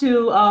have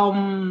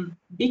to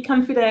be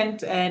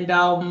confident and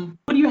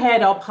put your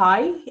head up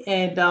high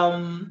and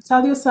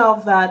tell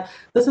yourself that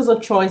this is a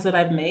choice that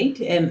I've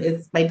made and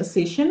it's my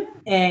decision.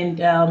 And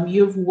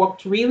you've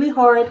worked really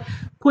hard,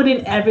 put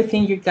in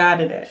everything you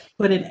got in it,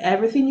 put in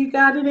everything you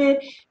got in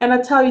it. And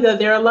I tell you that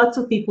there are lots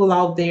of people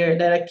out there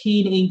that are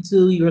keen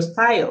into your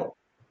style.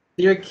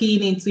 They're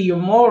keen into your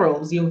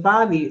morals, your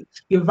values,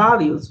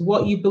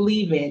 what you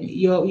believe in,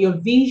 your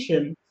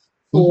vision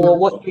for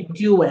what you're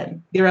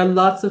doing. There are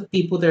lots of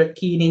people that are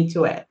keen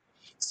into it.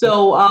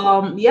 So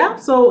yeah,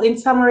 so in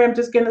summary, I'm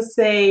just gonna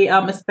say,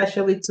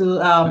 especially to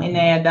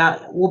Inaya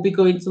that will be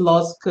going to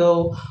law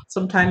school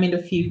sometime in the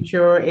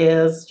future,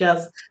 is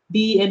just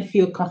be and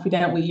feel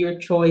confident with your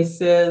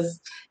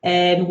choices.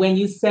 And when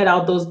you set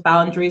out those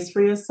boundaries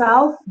for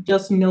yourself,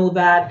 just know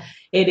that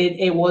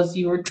it was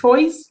your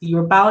choice,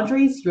 your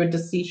boundaries, your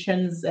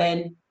decisions,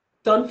 and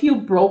don't feel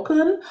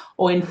broken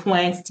or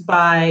influenced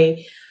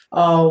by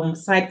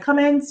side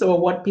comments or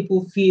what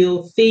people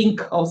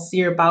think or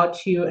see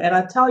about you. And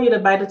I tell you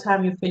that by the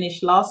time you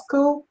finish law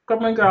school,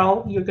 come on,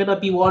 girl, you're gonna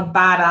be one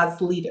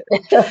badass leader.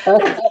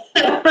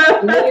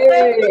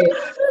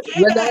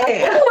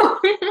 Renata,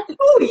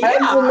 Oh, and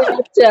yeah.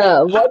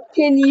 Renata, what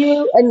can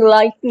you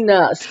enlighten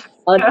us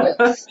on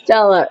this?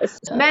 Tell us.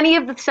 Many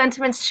of the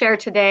sentiments shared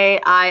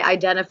today I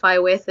identify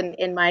with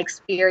in my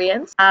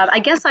experience. I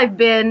guess I've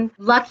been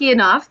lucky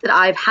enough that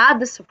I've had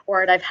the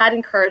support, I've had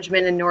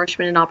encouragement and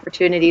nourishment and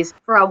opportunities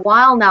for a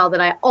while now that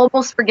I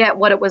almost forget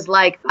what it was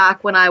like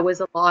back when I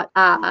was a lot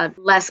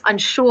less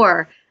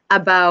unsure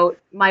about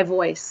my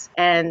voice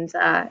and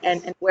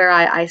where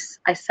I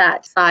sat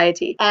in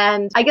society.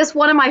 And I guess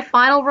one of my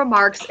final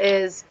remarks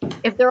is,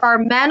 if there are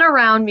men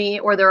around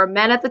me or there are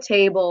men at the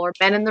table or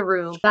men in the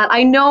room that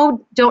I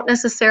know don't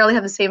necessarily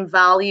have the same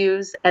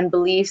values and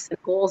beliefs and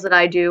goals that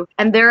I do,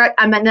 and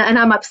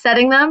I'm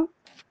upsetting them,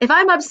 if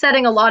I'm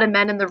upsetting a lot of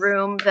men in the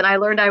room, then I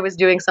learned I was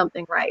doing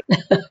something right.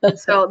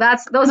 So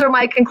those are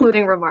my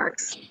concluding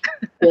remarks.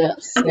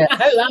 Yes, yes.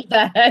 I love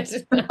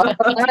that.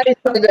 All right,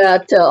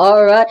 Renata.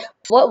 All right.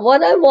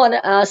 What I want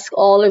to ask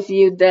all of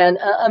you then,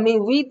 I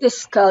mean, we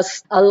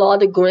discussed a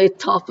lot of great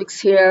topics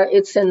here.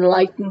 It's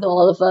enlightened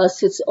all of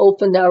us. It's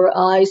opened our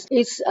eyes.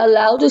 It's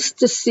allowed us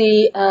to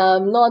see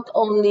not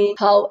only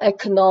how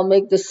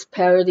economic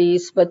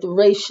disparities, but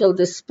racial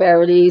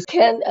disparities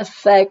can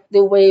affect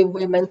the way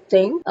women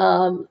think.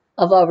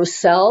 Of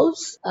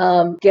ourselves,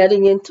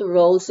 getting into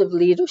roles of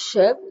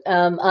leadership.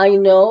 I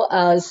know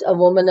as a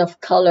woman of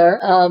color,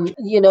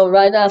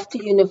 right after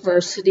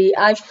university,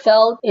 I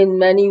felt in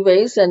many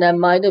ways, and I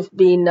might have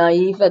been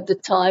naive at the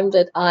time,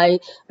 that I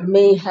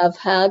may have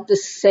had the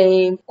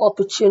same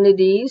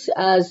opportunities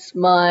as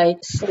my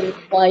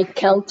white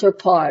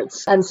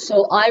counterparts. And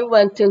so I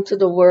went into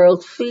the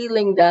world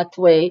feeling that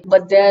way,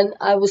 but then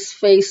I was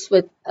faced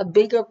with a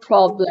bigger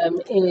problem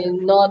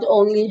in not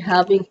only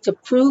having to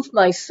prove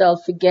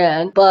myself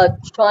again, but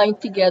trying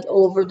to get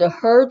over the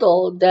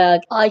hurdle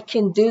that I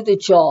can do the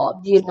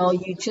job.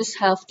 You just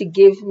have to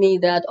give me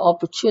that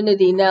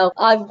opportunity. Now,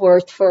 I've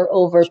worked for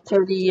over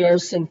 30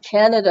 years in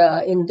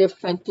Canada in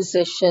different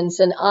positions,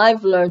 and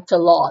I've learned a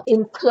lot.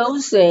 In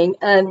closing,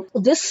 and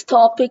this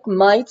topic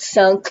might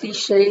sound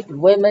cliche,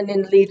 women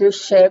in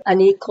leadership,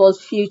 an equal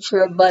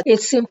future, but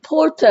it's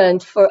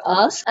important for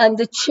us and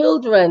the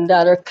children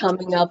that are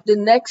coming up,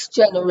 the next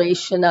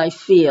generation, I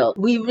feel.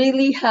 We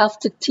really have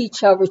to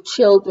teach our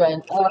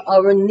children,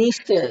 our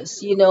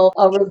nieces,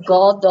 our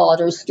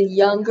goddaughters, the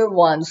younger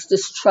ones, the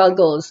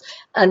struggles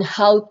and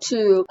how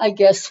to, I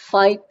guess,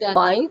 fight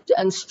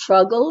and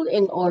struggle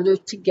in order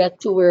to get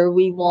to where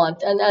we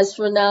want. And as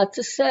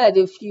Renata said,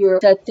 if you're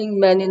setting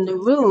men in the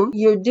room,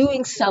 you're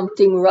doing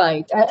something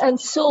right. And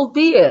so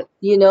be it.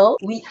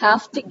 We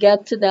have to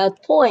get to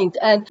that point.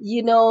 And,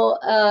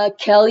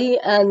 Kelly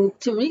and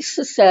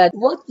Teresa said,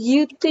 what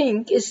you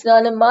think is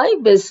none of my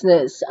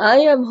business. I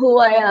am who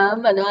I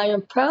am and I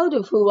am proud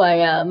of who I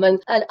am. And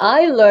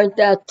I learned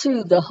that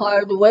too the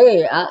hard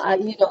way.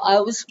 I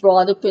was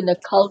brought up in a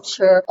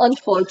culture,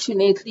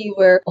 unfortunately,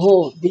 where,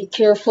 be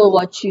careful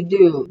what you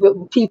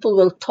do. People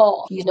will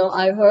talk.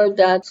 I heard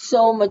that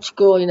so much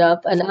growing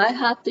up and I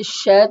had to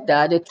shed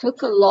that. It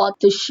took a lot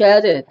to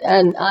shed it.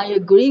 And I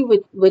agree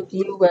with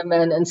you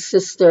women and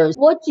sisters.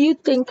 What you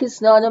think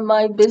is none of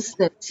my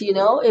business.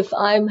 If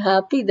I'm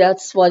happy,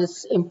 that's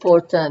what's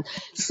important.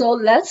 So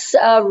let's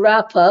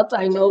wrap up.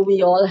 I know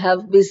we all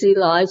have busy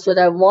lives, but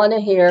I want to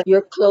hear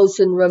your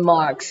closing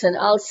remarks. And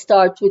I'll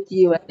start with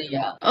you,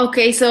 Adia.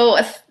 Okay, so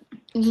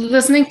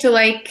listening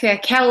to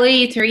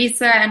Kelly,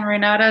 Teresa, and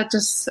Renata,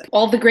 just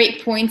all the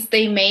great points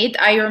they made,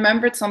 I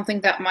remembered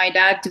something that my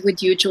dad would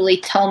usually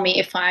tell me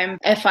if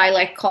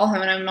I call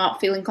him and I'm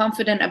not feeling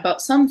confident about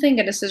something,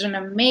 a decision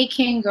I'm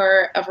making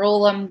or a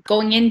role I'm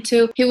going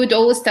into. He would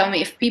always tell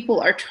me, if people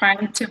are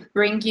trying to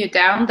bring you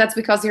down, that's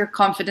because your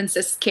confidence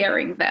is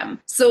scaring them.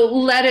 So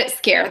let it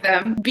scare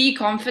them. Be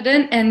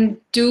confident and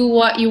do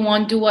what you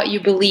want, do what you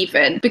believe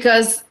in,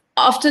 because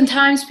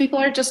oftentimes people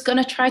are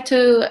going to try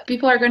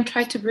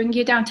to bring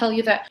you down, tell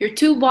you that you're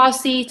too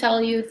bossy,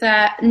 tell you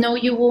that no,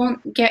 you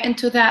won't get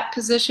into that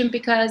position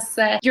because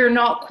you're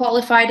not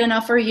qualified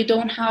enough or you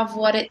don't have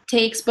what it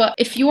takes. But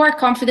if you are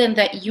confident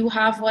that you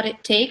have what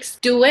it takes,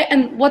 do it.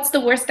 And what's the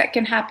worst that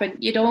can happen?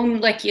 You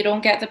don't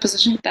get the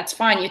position, that's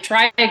fine, you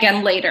try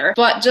again later.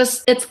 But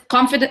just, it's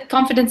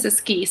confidence is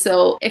key.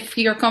 So if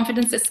your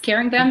confidence is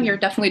scaring them, you're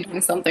definitely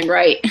doing something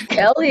right.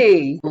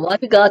 Kelly,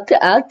 what you got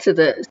to add to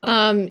this?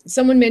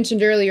 Someone mentioned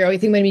earlier, I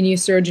think maybe you,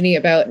 Sarojini,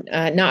 about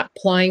not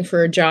applying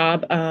for a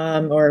job,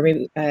 or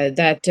maybe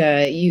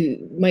that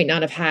you might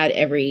not have had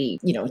every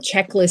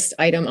checklist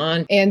item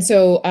on. And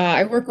so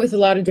I work with a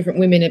lot of different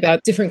women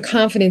about different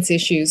confidence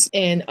issues,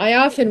 and I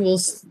often will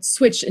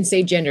switch and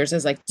say genders. I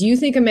was like, do you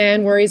think a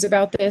man worries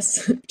about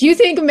this? Do you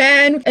think a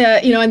man,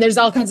 and there's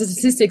all kinds of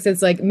statistics.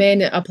 It's like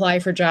men apply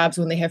for jobs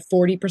when they have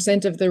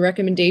 40% of the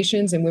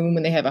recommendations, and women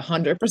when they have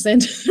 100% of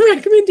the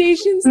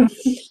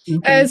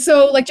recommendations.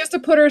 So just to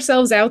put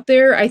ourselves out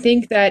there, I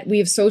think that we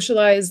have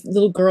socialized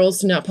little girls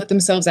to not put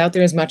themselves out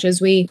there as much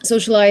as we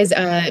socialize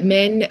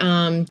men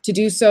to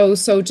do so.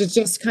 So to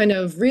just kind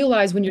of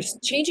realize when you're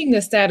changing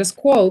the status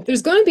quo,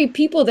 there's going to be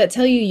people that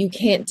tell you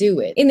can't do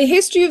it. In the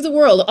history of the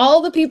world,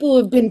 all the people who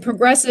have been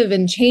progressive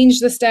and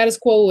changed the status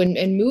quo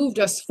and moved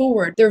us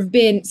forward, there have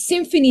been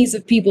symphonies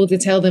of people to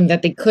tell them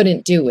that they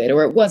couldn't do it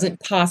or it wasn't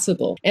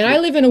possible. And I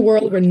live in a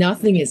world where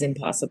nothing is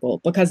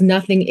impossible, because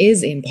nothing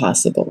is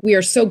impossible. We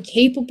are so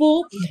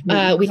capable.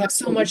 We have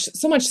so much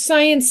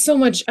science, so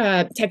much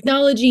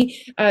technology.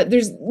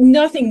 There's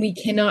nothing we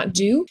cannot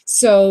do.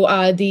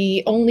 So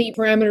the only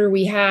parameter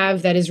we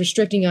have that is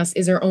restricting us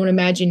is our own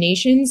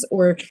imaginations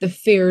or the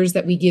fears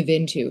that we give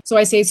into. So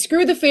I say,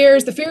 screw the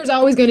fears. The fear is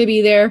always going to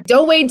be there.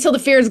 Don't wait until the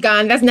fear is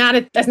gone. That's not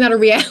a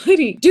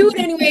reality. Do it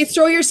anyway.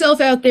 Throw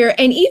yourself out there.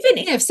 And even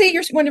if, say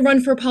you're going to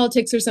run for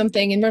politics or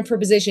something and run for a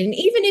position, and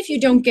even if you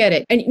don't get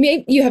it, and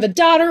maybe you have a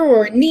daughter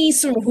or a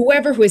niece or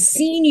whoever who has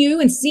seen you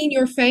and seen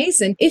your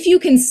face, and if you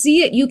can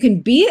see it, you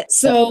can be it.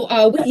 So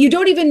you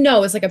don't even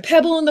know. It's like a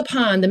pebble in the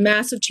pond, the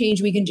massive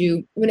change we can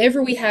do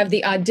whenever we have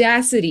the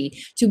audacity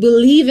to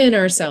believe in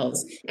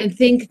ourselves and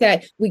think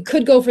that we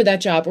could go for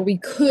that job, or we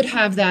could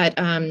have that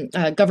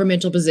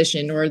governmental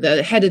position, or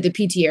the head of the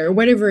PTA, or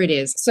whatever it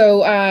is.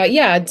 So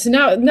to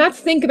not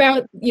think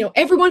about,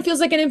 everyone feels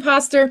like an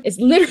imposter. It's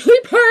literally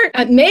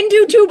part, men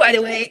do too, by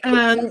the way.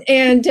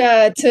 And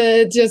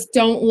to just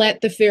don't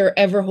let the fear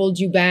ever hold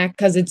you back,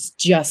 because it's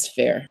just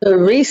fear.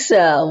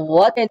 Teresa,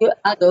 what can you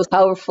add those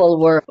powerful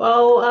words?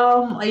 Well,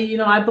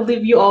 I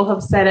believe you all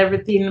have said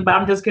everything, but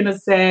I'm just going to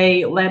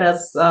say, let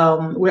us,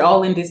 we're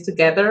all in this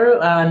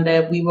together,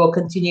 and we will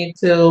continue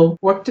to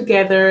work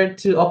together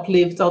to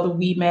uplift other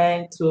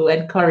women, to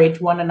encourage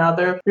one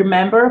another.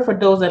 Remember, for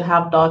those that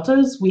have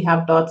daughters, we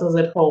have daughters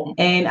at home,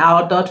 and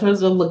our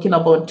daughters are looking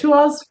up to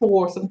us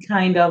for some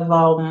kind of,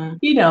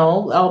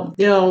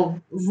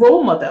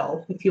 role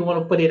model, if you want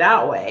to put it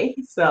that way.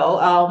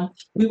 So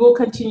we will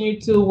continue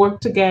to work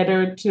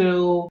together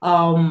to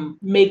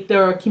make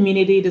the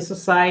community, the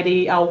society,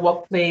 society, our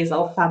workplace,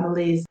 our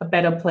families a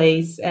better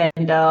place,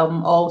 and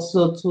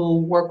also to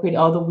work with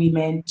other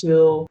women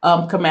to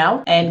come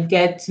out and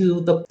get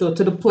to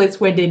the place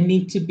where they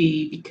need to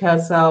be.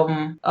 Because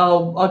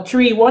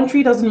one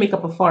tree doesn't make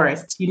up a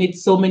forest. You need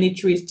so many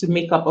trees to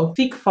make up a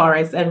thick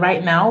forest. And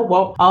right now,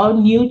 well, our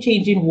new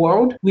changing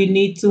world, we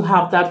need to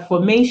have that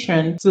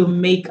formation to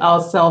make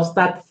ourselves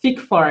that thick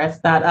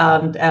forest. That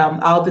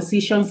our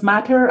decisions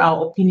matter,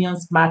 our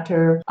opinions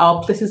matter,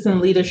 our places in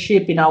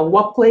leadership in our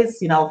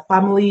workplace, in our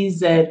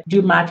families,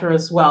 do matter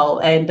as well.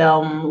 And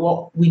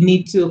we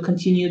need to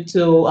continue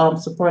to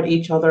support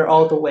each other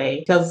all the way.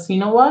 Because you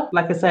know what?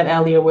 Like I said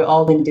earlier, we're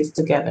all in this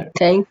together.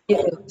 Thank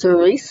you,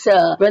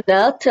 Teresa.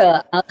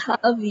 Renata, I'll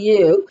have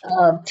you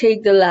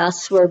take the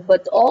last word,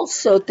 but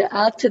also to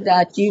add to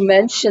that, you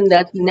mentioned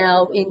that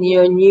now in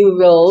your new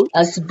role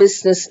as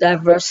Business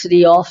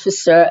Diversity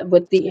Officer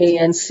with the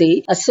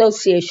ANC,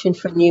 Association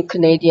for New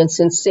Canadians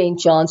in St.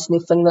 John's,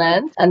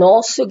 Newfoundland, and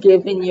also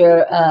giving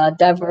your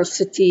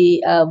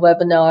diversity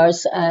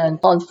webinars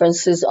and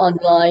conferences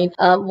online.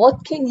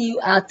 What can you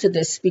add to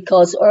this?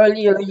 Because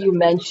earlier you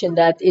mentioned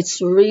that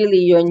it's really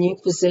your new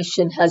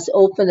position has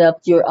opened up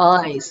your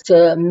eyes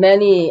to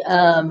many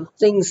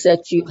things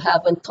that you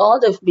haven't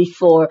thought of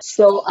before.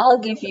 So I'll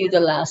give you the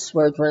last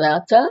word,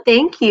 Renata.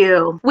 Thank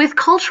you. With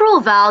cultural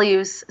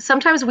values,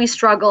 sometimes we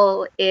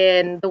struggle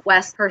in the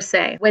West per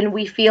se when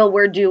we feel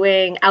we're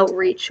doing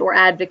outreach or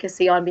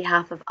advocacy on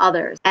behalf of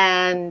others.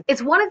 And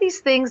it's one of these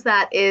things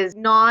that is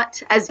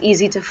not as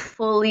easy to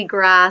fully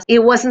grasp.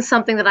 It wasn't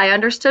something that I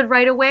understood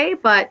right away,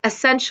 but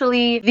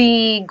essentially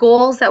the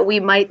goals that we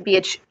might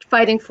be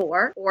fighting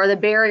for or the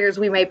barriers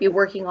we might be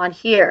working on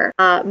here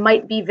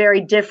might be very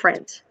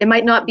different. It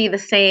might not be the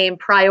same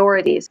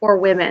priorities for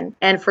women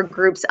and for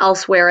groups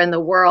elsewhere in the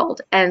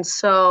world. And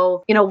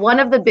so, one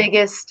of the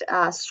biggest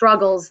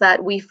struggles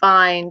that we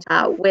find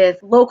with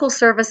local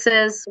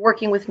services,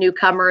 working with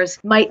newcomers,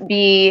 might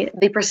be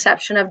the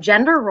perception of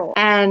gender role.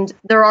 And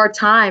there are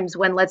times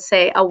when, let's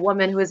say, a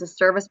woman who is a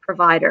service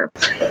provider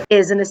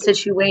is in a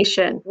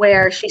situation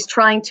where she's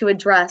trying to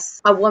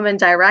address a woman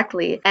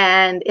directly.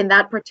 And in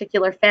that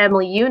particular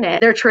family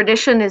unit, their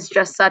tradition is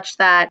just such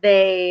that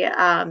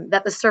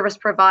that the service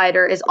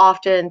provider is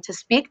often to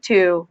speak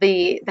to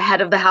the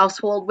head of the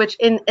household, which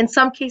in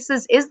some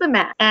cases is the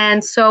man.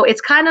 And so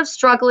it's kind of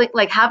struggling,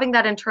 like having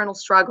that internal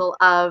struggle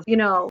of,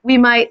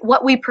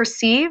 what we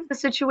perceive the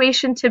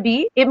situation to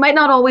be. It might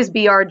not always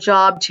be our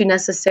job to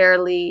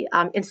necessarily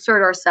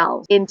insert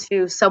ourselves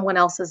into someone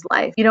else's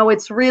life.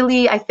 It's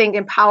really, I think,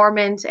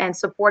 empowerment and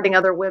supporting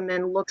other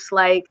women looks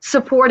like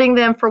supporting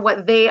them for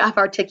what they have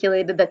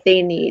articulated that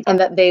they need and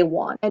that they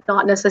want, and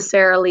not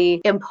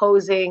necessarily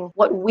imposing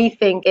what we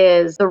think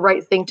is the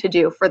right thing to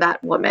do for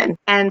that woman.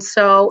 And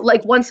so,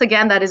 once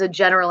again, that is a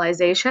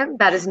generalization.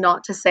 That is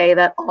not to say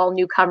that all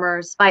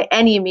newcomers by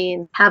any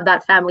means have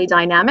that family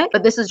dynamic,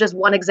 but this is just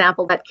one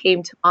example that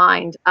came to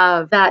mind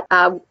of that,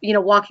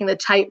 walking the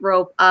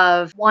tightrope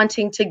of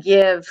wanting to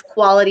give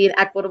quality and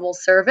equitable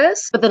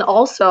service, but then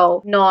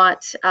also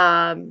not,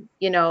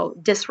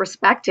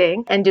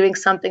 disrespecting and doing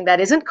something that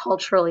isn't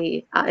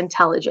culturally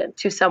intelligent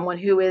to someone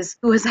who has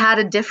had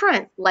a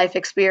different life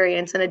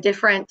experience and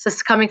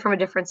coming from a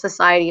different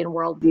society and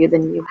worldview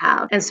than you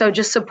have. And so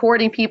just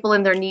supporting people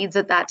in their needs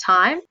at that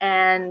time.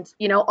 And,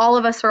 all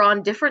of us are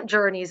on different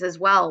journeys as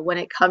well when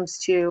it comes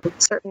to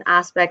certain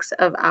aspects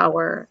of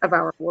our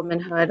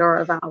womanhood or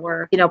of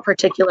our,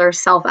 particular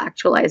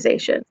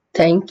self-actualization.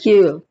 Thank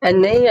you.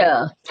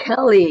 Anea,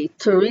 Kelly,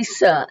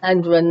 Teresa,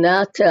 and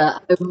Renata,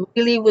 I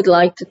really would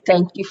like to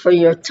thank you for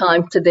your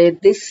time today.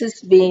 This has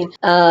been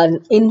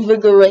an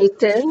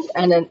invigorating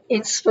and an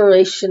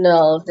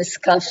inspirational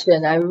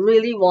discussion. I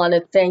really want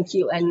to thank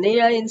you,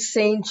 Anea in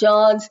St.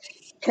 John's,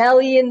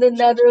 Kelly in the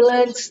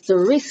Netherlands,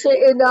 Teresa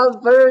in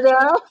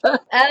Alberta,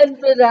 and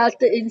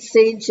Renata in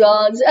St.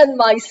 John's, and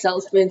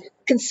myself in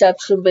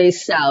Conception Bay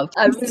South.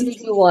 I really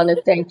do want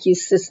to thank you,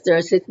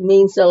 sisters. It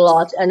means a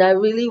lot. And I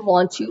really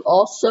want you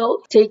also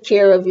take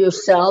care of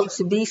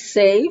yourselves. Be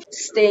safe,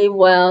 stay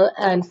well,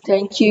 and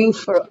thank you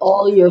for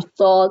all your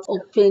thoughts,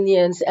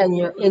 opinions, and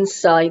your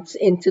insights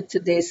into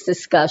today's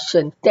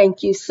discussion.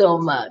 Thank you so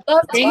much.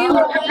 Thank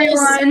you,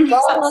 everyone.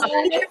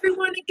 Thank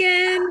everyone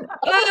again.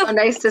 So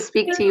nice to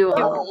speak to you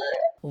all.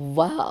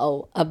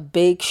 Wow, a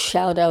big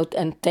shout out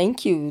and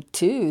thank you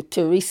to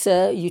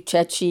Teresa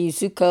Uchechi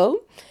Zuko,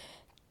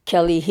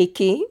 Kelly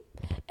Hickey,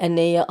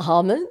 Anea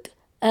Ahmed,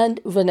 and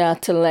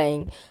Renata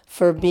Lang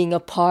for being a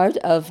part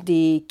of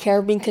the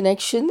Caribbean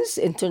Connections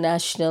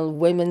International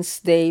Women's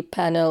Day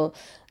panel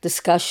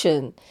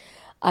discussion.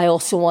 I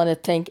also want to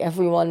thank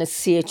everyone at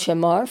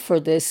CHMR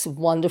for this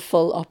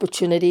wonderful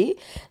opportunity.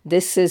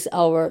 This is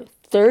our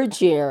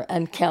third year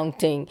and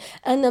counting.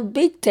 And a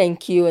big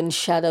thank you and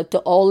shout out to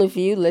all of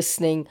you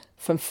listening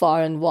from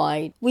far and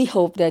wide. We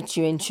hope that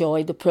you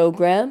enjoyed the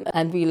program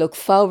and we look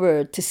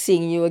forward to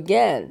seeing you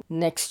again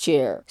next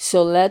year.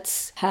 So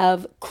let's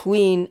have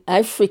Queen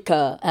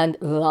Africa and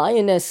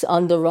Lioness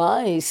on the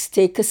Rise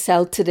take us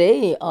out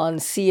today on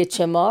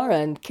CHMR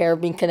and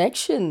Caribbean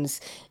Connections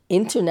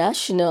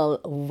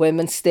International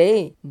Women's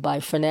Day. Bye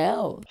for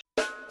now.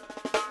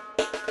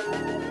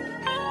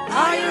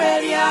 Are you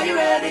ready? Are you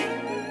ready?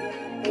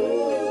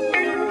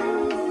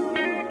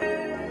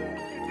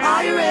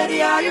 Are you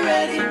ready? Are you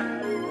ready?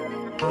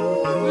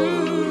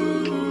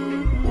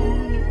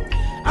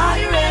 Are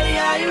you ready?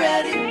 Are you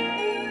ready?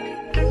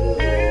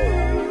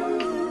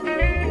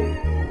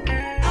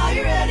 Are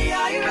you ready?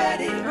 Are you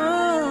ready?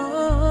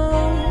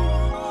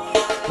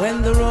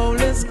 When the roll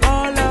is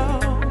called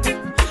out,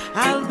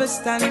 I'll be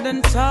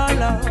standing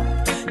taller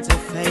to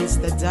face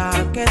the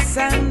darkest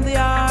and the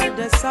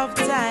hardest of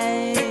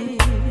times.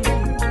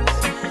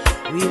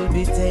 We'll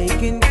be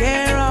taking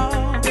care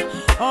of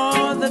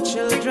all the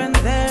children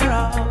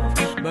thereof,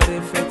 but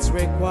if it's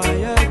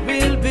required,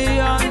 we'll be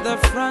on the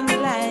front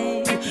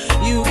line.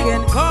 You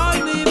can call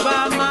me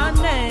by my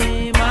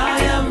name, I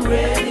am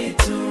ready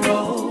to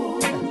roll.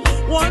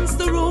 Once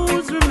the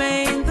rules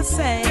remain the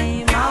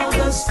same, how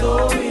the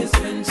story's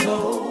been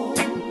told.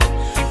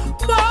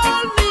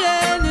 Call me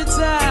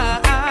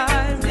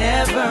anytime,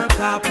 never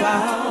cop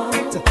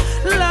out.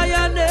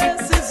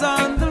 Lioness is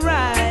on the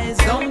rise,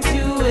 don't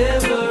you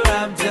ever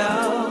have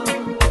doubt.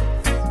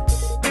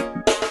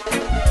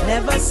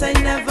 Never say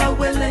never,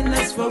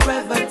 willingness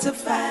forever to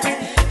fight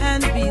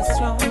and be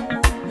strong.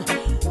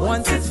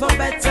 Once it's for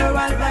better,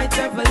 I'll write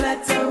every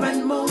letter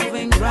and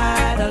moving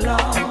right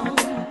along.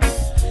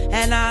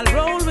 And I'll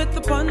roll with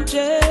the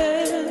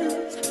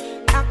punches,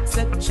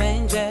 accept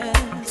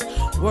changes,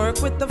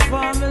 work with the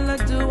formula,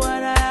 do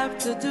what I have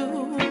to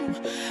do.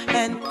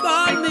 And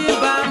call me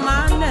by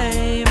my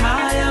name,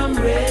 I am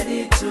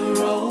ready to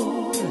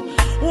roll.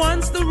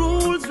 Once the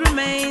rules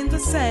remain the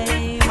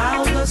same,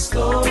 how the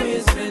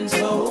story's been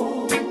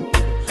told.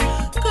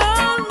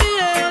 Call me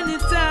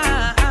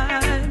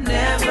anytime,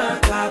 never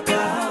cop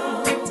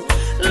out.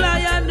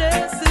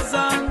 Lioness is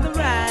on the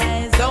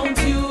rise, don't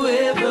you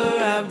ever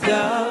have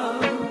doubt.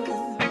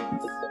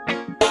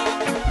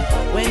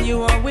 When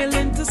you are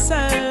willing to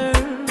serve,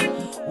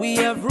 we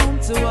have room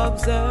to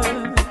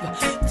observe,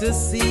 to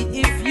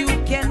see if you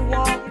can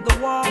walk the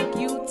walk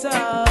you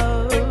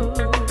took.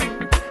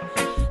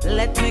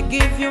 Let me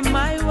give you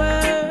my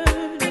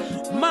word,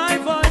 my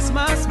voice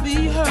must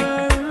be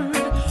heard.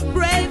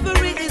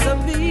 Bravery is a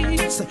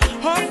piece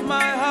of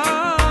my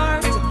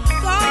heart.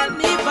 Call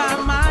me by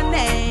my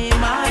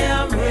name, I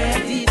am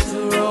ready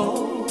to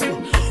roll.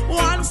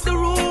 Once the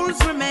rules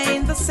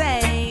remain the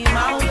same,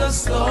 how the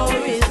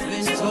story's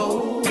been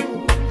told.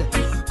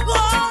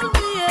 Call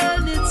me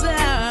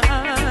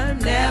anytime,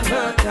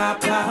 never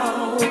cop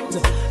out.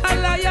 A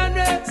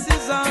lioness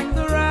is on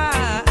the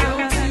rise,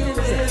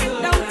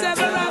 don't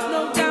ever have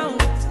no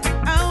doubt.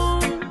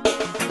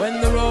 When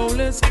the roll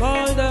is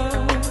called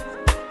up,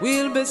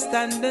 we'll be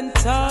standing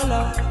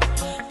taller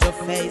to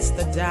face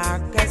the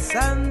darkest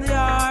and the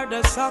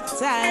hardest of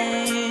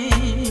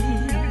times.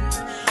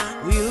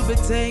 We'll be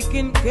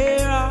taking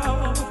care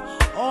of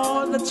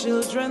all the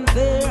children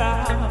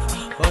thereof,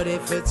 but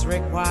if it's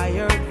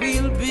required,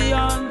 we'll be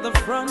on the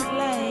front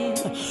line.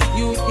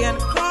 You can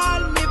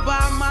call me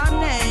by my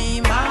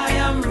name, I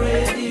am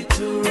ready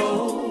to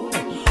roll.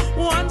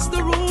 Once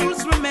the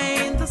rules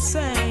remain the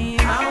same,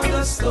 how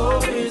the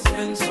story's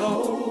been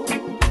told.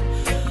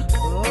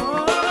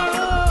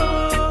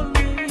 Call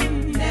me,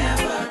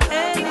 never,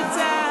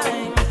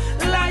 anytime.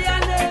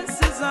 Lioness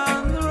is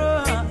on the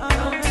run.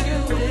 Don't you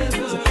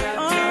ever,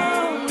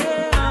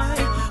 yeah.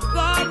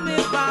 Call me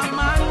by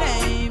my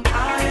name,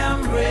 I am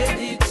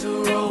ready to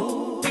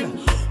roll.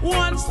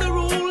 Once the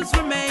rules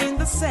remain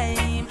the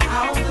same,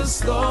 how the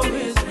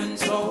story's been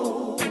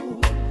told.